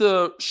it comes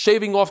to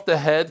shaving off the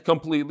head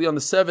completely on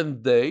the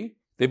 7th day,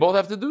 they both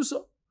have to do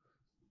so.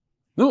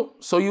 No,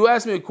 so you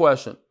ask me a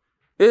question.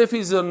 If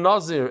he's a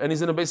nazir and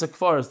he's in a Beis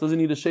HaKfaros, does he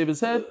need to shave his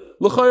head?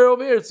 L'chayr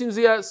over here, it seems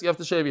yes, you have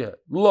to shave your head.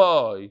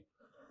 Loi.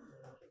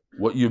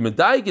 What your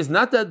medayik is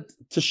not that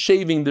to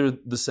shaving they're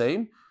the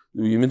same.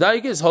 Your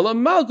medayik is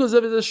halam malchus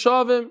of the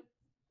shavim.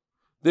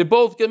 They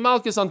both get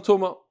malchus on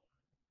Tuma.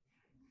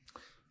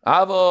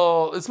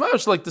 Aval, it's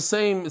much like the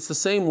same. It's the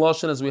same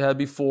lashon as we had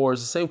before.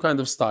 It's the same kind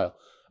of style.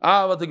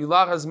 But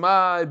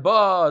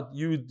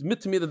you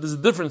admit to me that there's a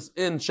difference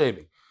in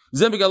shaving.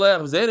 Listen,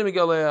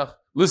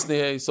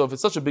 so if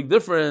it's such a big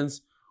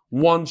difference,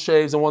 one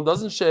shaves and one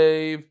doesn't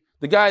shave.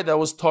 The guy that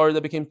was tar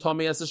that became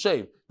tummy has to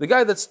shave. The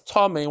guy that's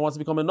tummy and wants to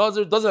become a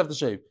nazir doesn't have to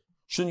shave.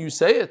 Shouldn't you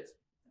say it? It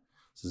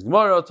says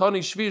Gemara, Tani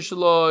shvi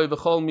shaloi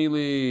v'chol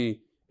mili.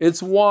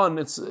 It's one.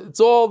 It's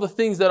all the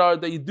things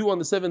that you do on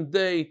the seventh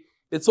day.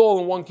 It's all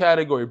in one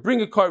category.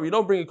 Bring a carbon, you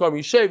don't bring a carbon.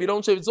 You shave, you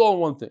don't shave. It's all in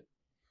one thing.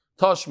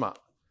 Tashma.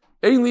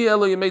 Einli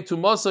elo yemei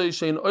tumasai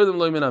shein oilim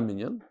loy min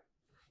aminyan.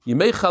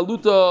 Yemei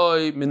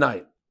chalutoi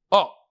minayin.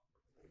 Oh.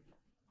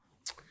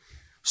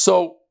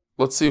 So,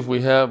 let's see if we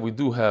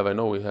do have, I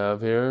know we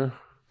have here.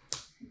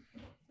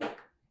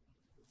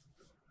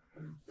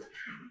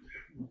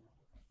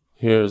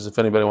 Here's if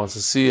anybody wants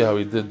to see how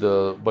he did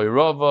the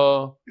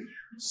Bayrava.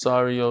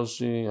 Sorry,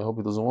 Yoshi. I hope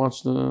he doesn't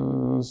watch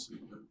this.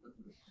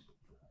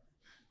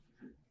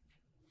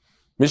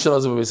 Mishnah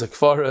Azov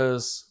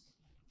Kfares.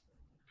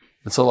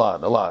 It's a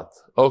lot.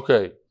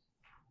 Okay.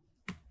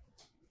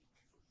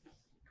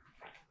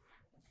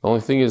 The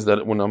only thing is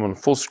that when I'm on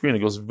full screen, it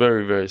goes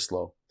very, very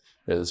slow.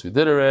 Yeah, this we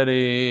did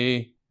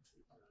already.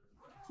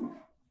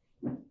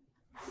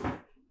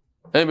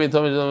 Anybody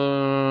tell me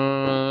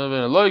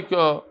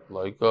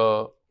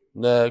Laika.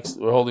 Next,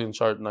 we're holding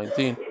chart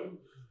 19.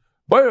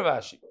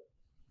 Bayravashi.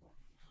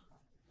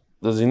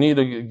 Does he need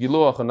a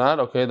giluach or not?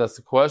 Okay, that's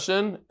the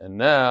question. And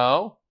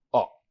now,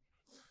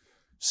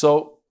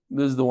 so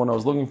this is the one I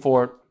was looking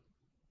for.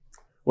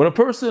 When a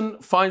person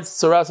finds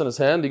tsaras in his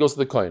hand, he goes to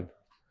the kohen.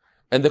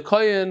 And the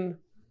kohen,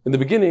 in the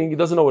beginning, he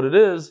doesn't know what it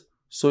is,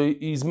 so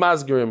he's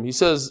masgerim. He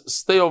says,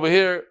 stay over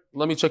here,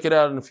 let me check it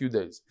out in a few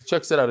days. He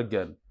checks it out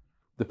again.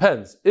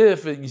 Depends.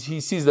 If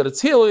he sees that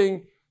it's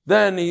healing,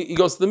 then he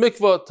goes to the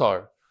mikvah,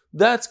 tar.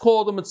 That's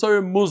called a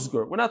Mitzayir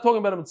Muzgar. We're not talking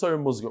about a Mitzayir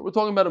Muzgar. We're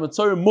talking about a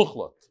Mitzayir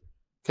Muchlat.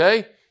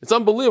 Okay? It's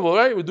unbelievable,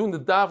 right? We're doing the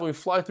daf when we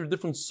fly through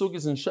different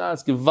sugis and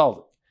shas,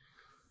 gewaldig.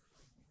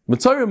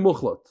 Mitzayir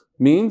Muchlat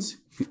means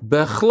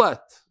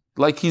bechlet,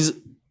 like he's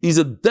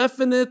a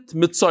definite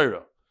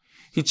Mitzayir.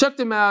 He checked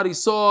him out, he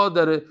saw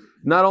that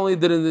not only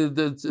did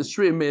the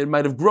stream, it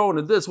might have grown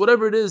and this,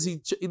 whatever it is, he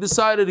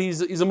decided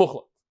he's a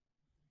Muchlat.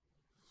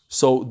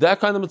 So that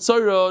kind of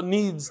Mitzayir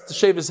needs to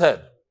shave his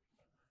head.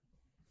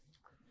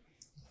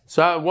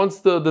 So once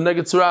the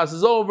Neged Tzaras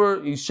is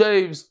over, he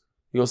shaves,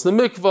 he goes to the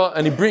mikvah,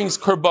 and he brings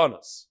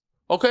karbanas.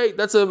 Okay,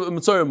 that's a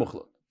Mitzayir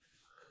Muchlat.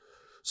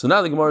 So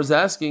now the Gemara is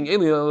asking,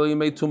 remember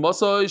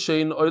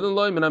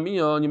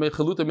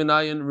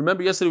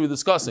yesterday we were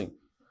discussing,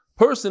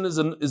 person is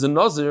a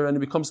nazir and he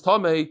becomes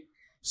tamei,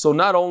 so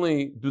not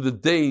only do the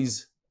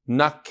days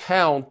not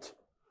count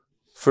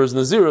for his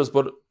naziros,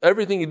 but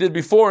everything he did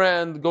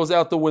beforehand goes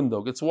out the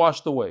window, gets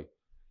washed away.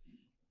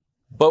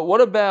 But what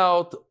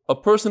about a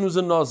person who's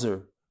a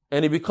nazir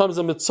and he becomes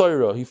a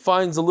mitzayra? He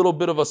finds a little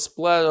bit of a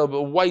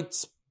white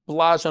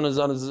splash on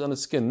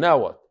his skin. Now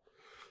what?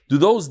 Do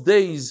those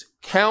days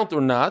count or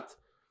not?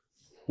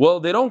 Well,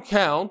 they don't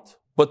count,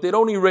 but they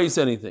don't erase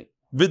anything.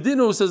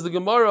 Vidinu, says the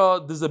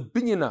Gemara, there's a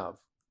binyanav.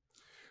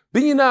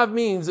 Binyanav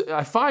means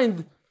I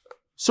find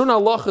certain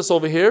halachas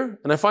over here,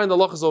 and I find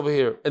halachas over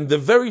here, and they're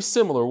very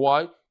similar.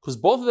 Why? Because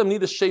both of them need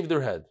to shave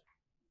their head.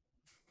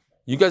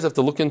 You guys have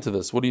to look into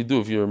this. What do you do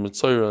if you're a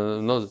mitzayra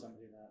and another?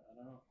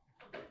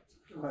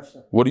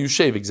 What do you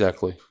shave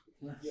exactly?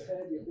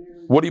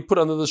 What do you put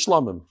under the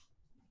shlamim?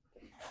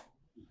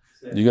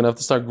 You're going to have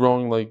to start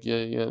growing like,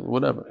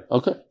 whatever.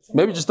 Okay.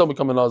 Maybe just don't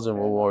become a nazir and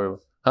we'll worry.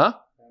 Huh?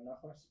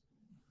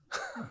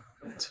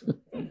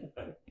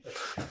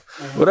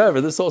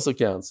 Whatever, this also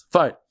counts.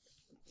 Fine.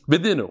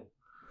 Vidinu.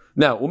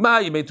 Now,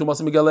 umay made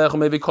tumas migalech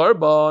maybe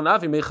carbon,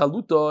 avi me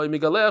chaluto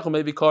migalech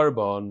maybe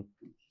carbon.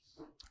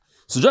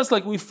 So just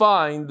like we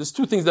find, there's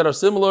two things that are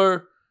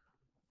similar.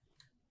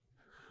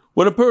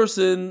 When a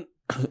person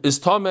is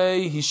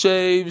tamei, he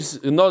shaves.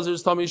 In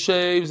Nazir's tamei, he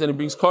shaves and he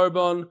brings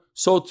carbon.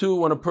 So too,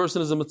 when a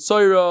person is a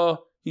mitzayra,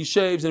 he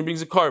shaves and he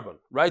brings a carbon.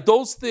 Right?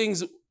 Those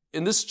things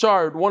in this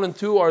chart, 1 and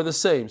 2, are the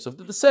same. So if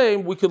they're the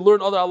same, we could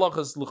learn other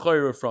halachas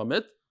l'chayra from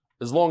it,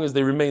 as long as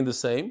they remain the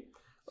same.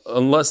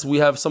 Unless we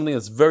have something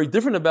that's very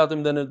different about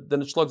them, then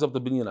it slugs up the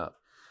binyanav.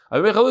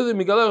 And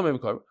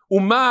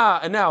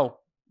now,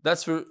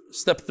 that's for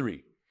step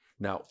 3.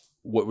 Now,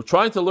 what we're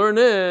trying to learn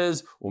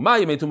is,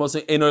 and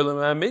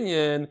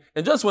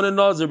just when a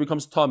nazir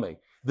becomes tamei,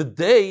 the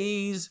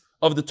days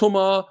of the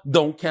tumah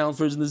don't count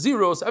for the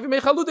zeros.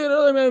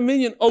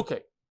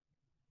 Okay.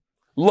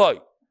 Loi.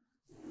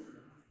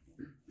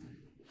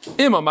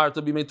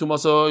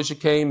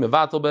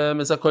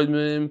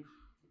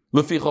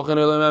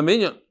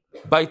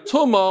 By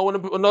tumah, when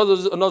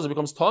a nazir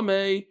becomes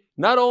tamei,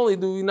 not only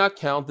do we not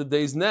count the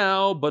days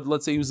now, but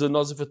let's say he was a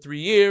nazir for 3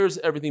 years,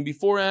 everything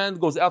beforehand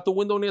goes out the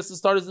window and he has to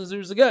start his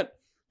nazirs again.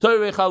 But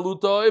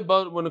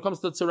when it comes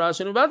to tzarash,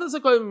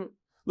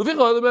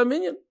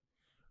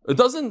 it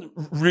doesn't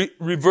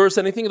reverse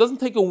anything. It doesn't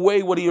take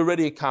away what he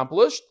already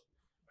accomplished.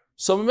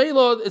 So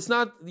Mela, it's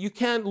not, you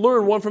can't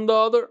learn one from the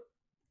other.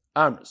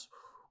 Amris.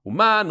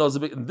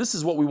 This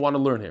is what we want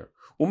to learn here.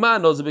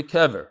 Uman knows a bit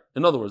kever.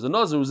 In other words, a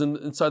nazir was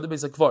inside the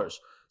base of kfarish.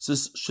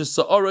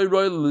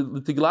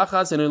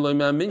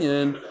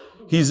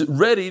 He's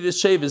ready to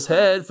shave his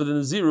head for the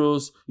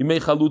nazirus.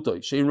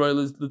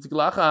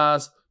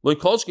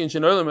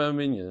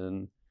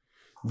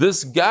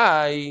 This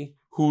guy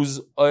who's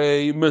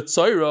a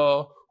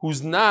mitzayra,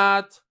 who's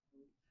not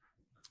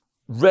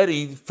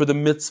ready for the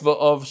mitzvah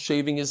of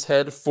shaving his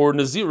head for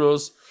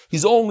nazirus,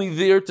 he's only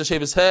there to shave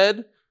his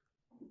head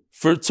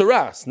for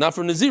tzaras, not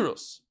for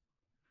nazirus.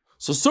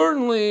 So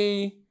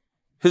certainly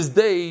his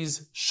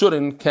days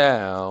shouldn't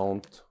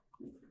count.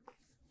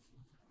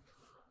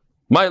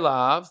 My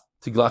love,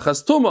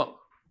 tiglachas tuma.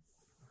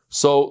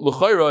 So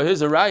l'chayra,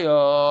 here's a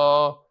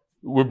raya.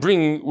 We're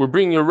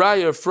bringing a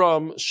raya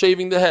from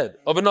shaving the head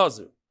of a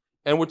nazir,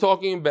 and we're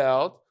talking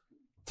about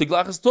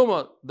tiglachas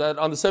tuma, that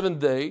on the seventh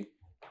day,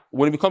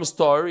 when he becomes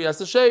tar, he has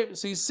to shave.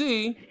 So you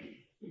see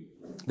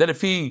that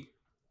if he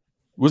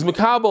was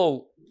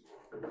mikabel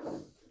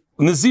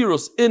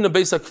nazirus in a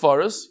beis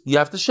hakfaras, you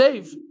have to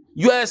shave.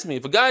 You ask me,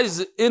 if a guy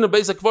is in a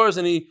beis hakfaras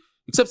and he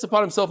accepts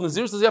upon himself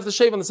nazirus, does he have to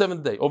shave on the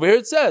seventh day? Over here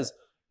it says,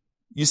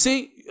 you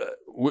see,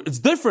 it's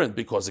different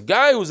because a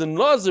guy who's a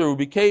nazir who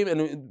became,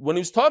 and when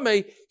he was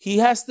tamei, he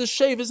has to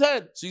shave his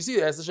head. So you see,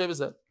 he has to shave his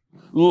head.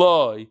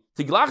 Loi,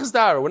 tiglachas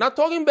dara. We're not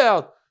talking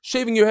about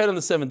shaving your head on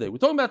the seventh day. We're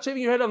talking about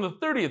shaving your head on the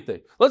 30th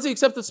day. Let's say he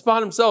accepts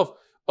upon himself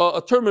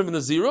a term of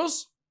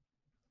nazirus,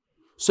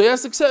 so he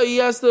has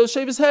to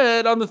shave his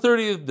head on the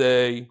 30th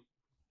day.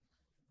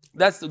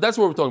 That's what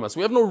we're talking about. So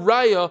we have no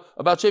raya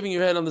about shaving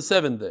your head on the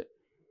 7th day.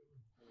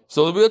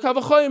 So there'll be a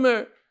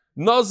kavachaymer,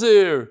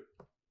 nazir,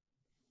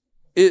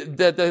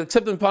 that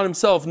accepted upon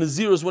himself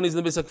nazirus when he's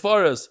in the Beis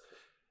HaKfaras,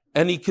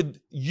 and he could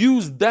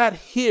use that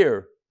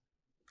here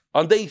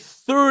on day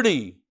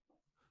 30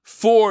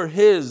 for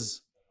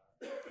his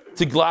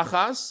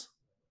tiglachas,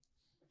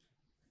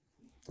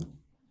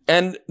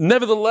 and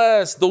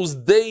nevertheless those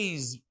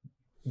days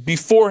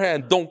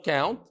beforehand don't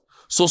count.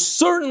 So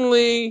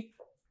certainly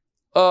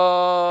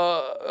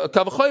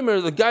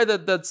Kavachaymer, the guy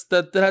that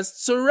has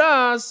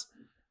tsaras,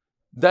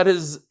 that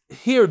is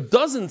here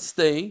doesn't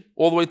stay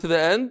all the way to the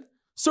end,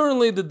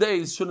 certainly the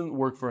days shouldn't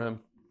work for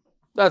him.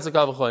 That's a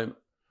Kavachaymer.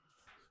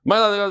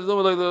 Let's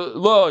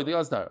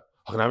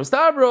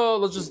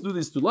just do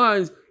these two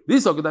lines.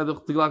 Because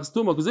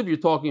if you're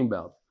talking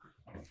about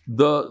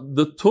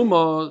the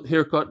Tuma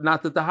haircut,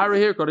 not the Tahara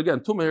haircut, again,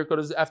 Tuma haircut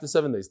is after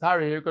 7 days.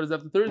 Tahara haircut is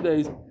after 30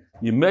 days.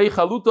 Yimei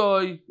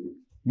chalutoi,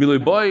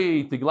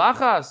 miloi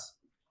tiglachas.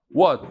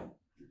 What?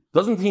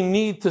 Doesn't he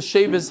need to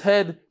shave his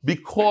head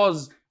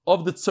because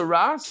of the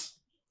tzaras?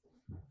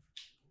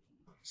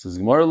 Says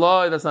Gemara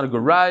Lai, that's not a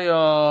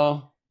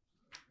garaya.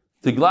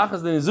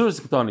 Tiglachas the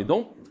nizuris ketani.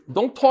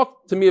 Don't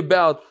talk to me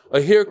about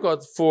a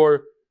haircut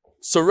for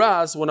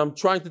tzaras when I'm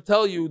trying to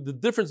tell you the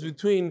difference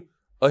between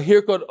a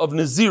haircut of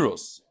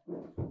nazirus.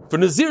 For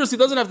nazirus, he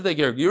doesn't have to take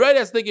a haircut. You're right, he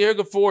has to take a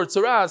haircut for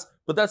tzaras,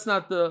 but that's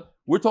not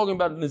we're talking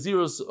about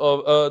nazirus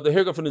of the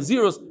haircut for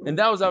nazirus, and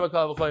that was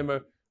Avakal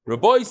V'chaymer.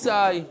 Rabbi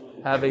Sai,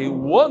 have a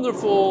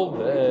wonderful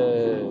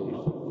day.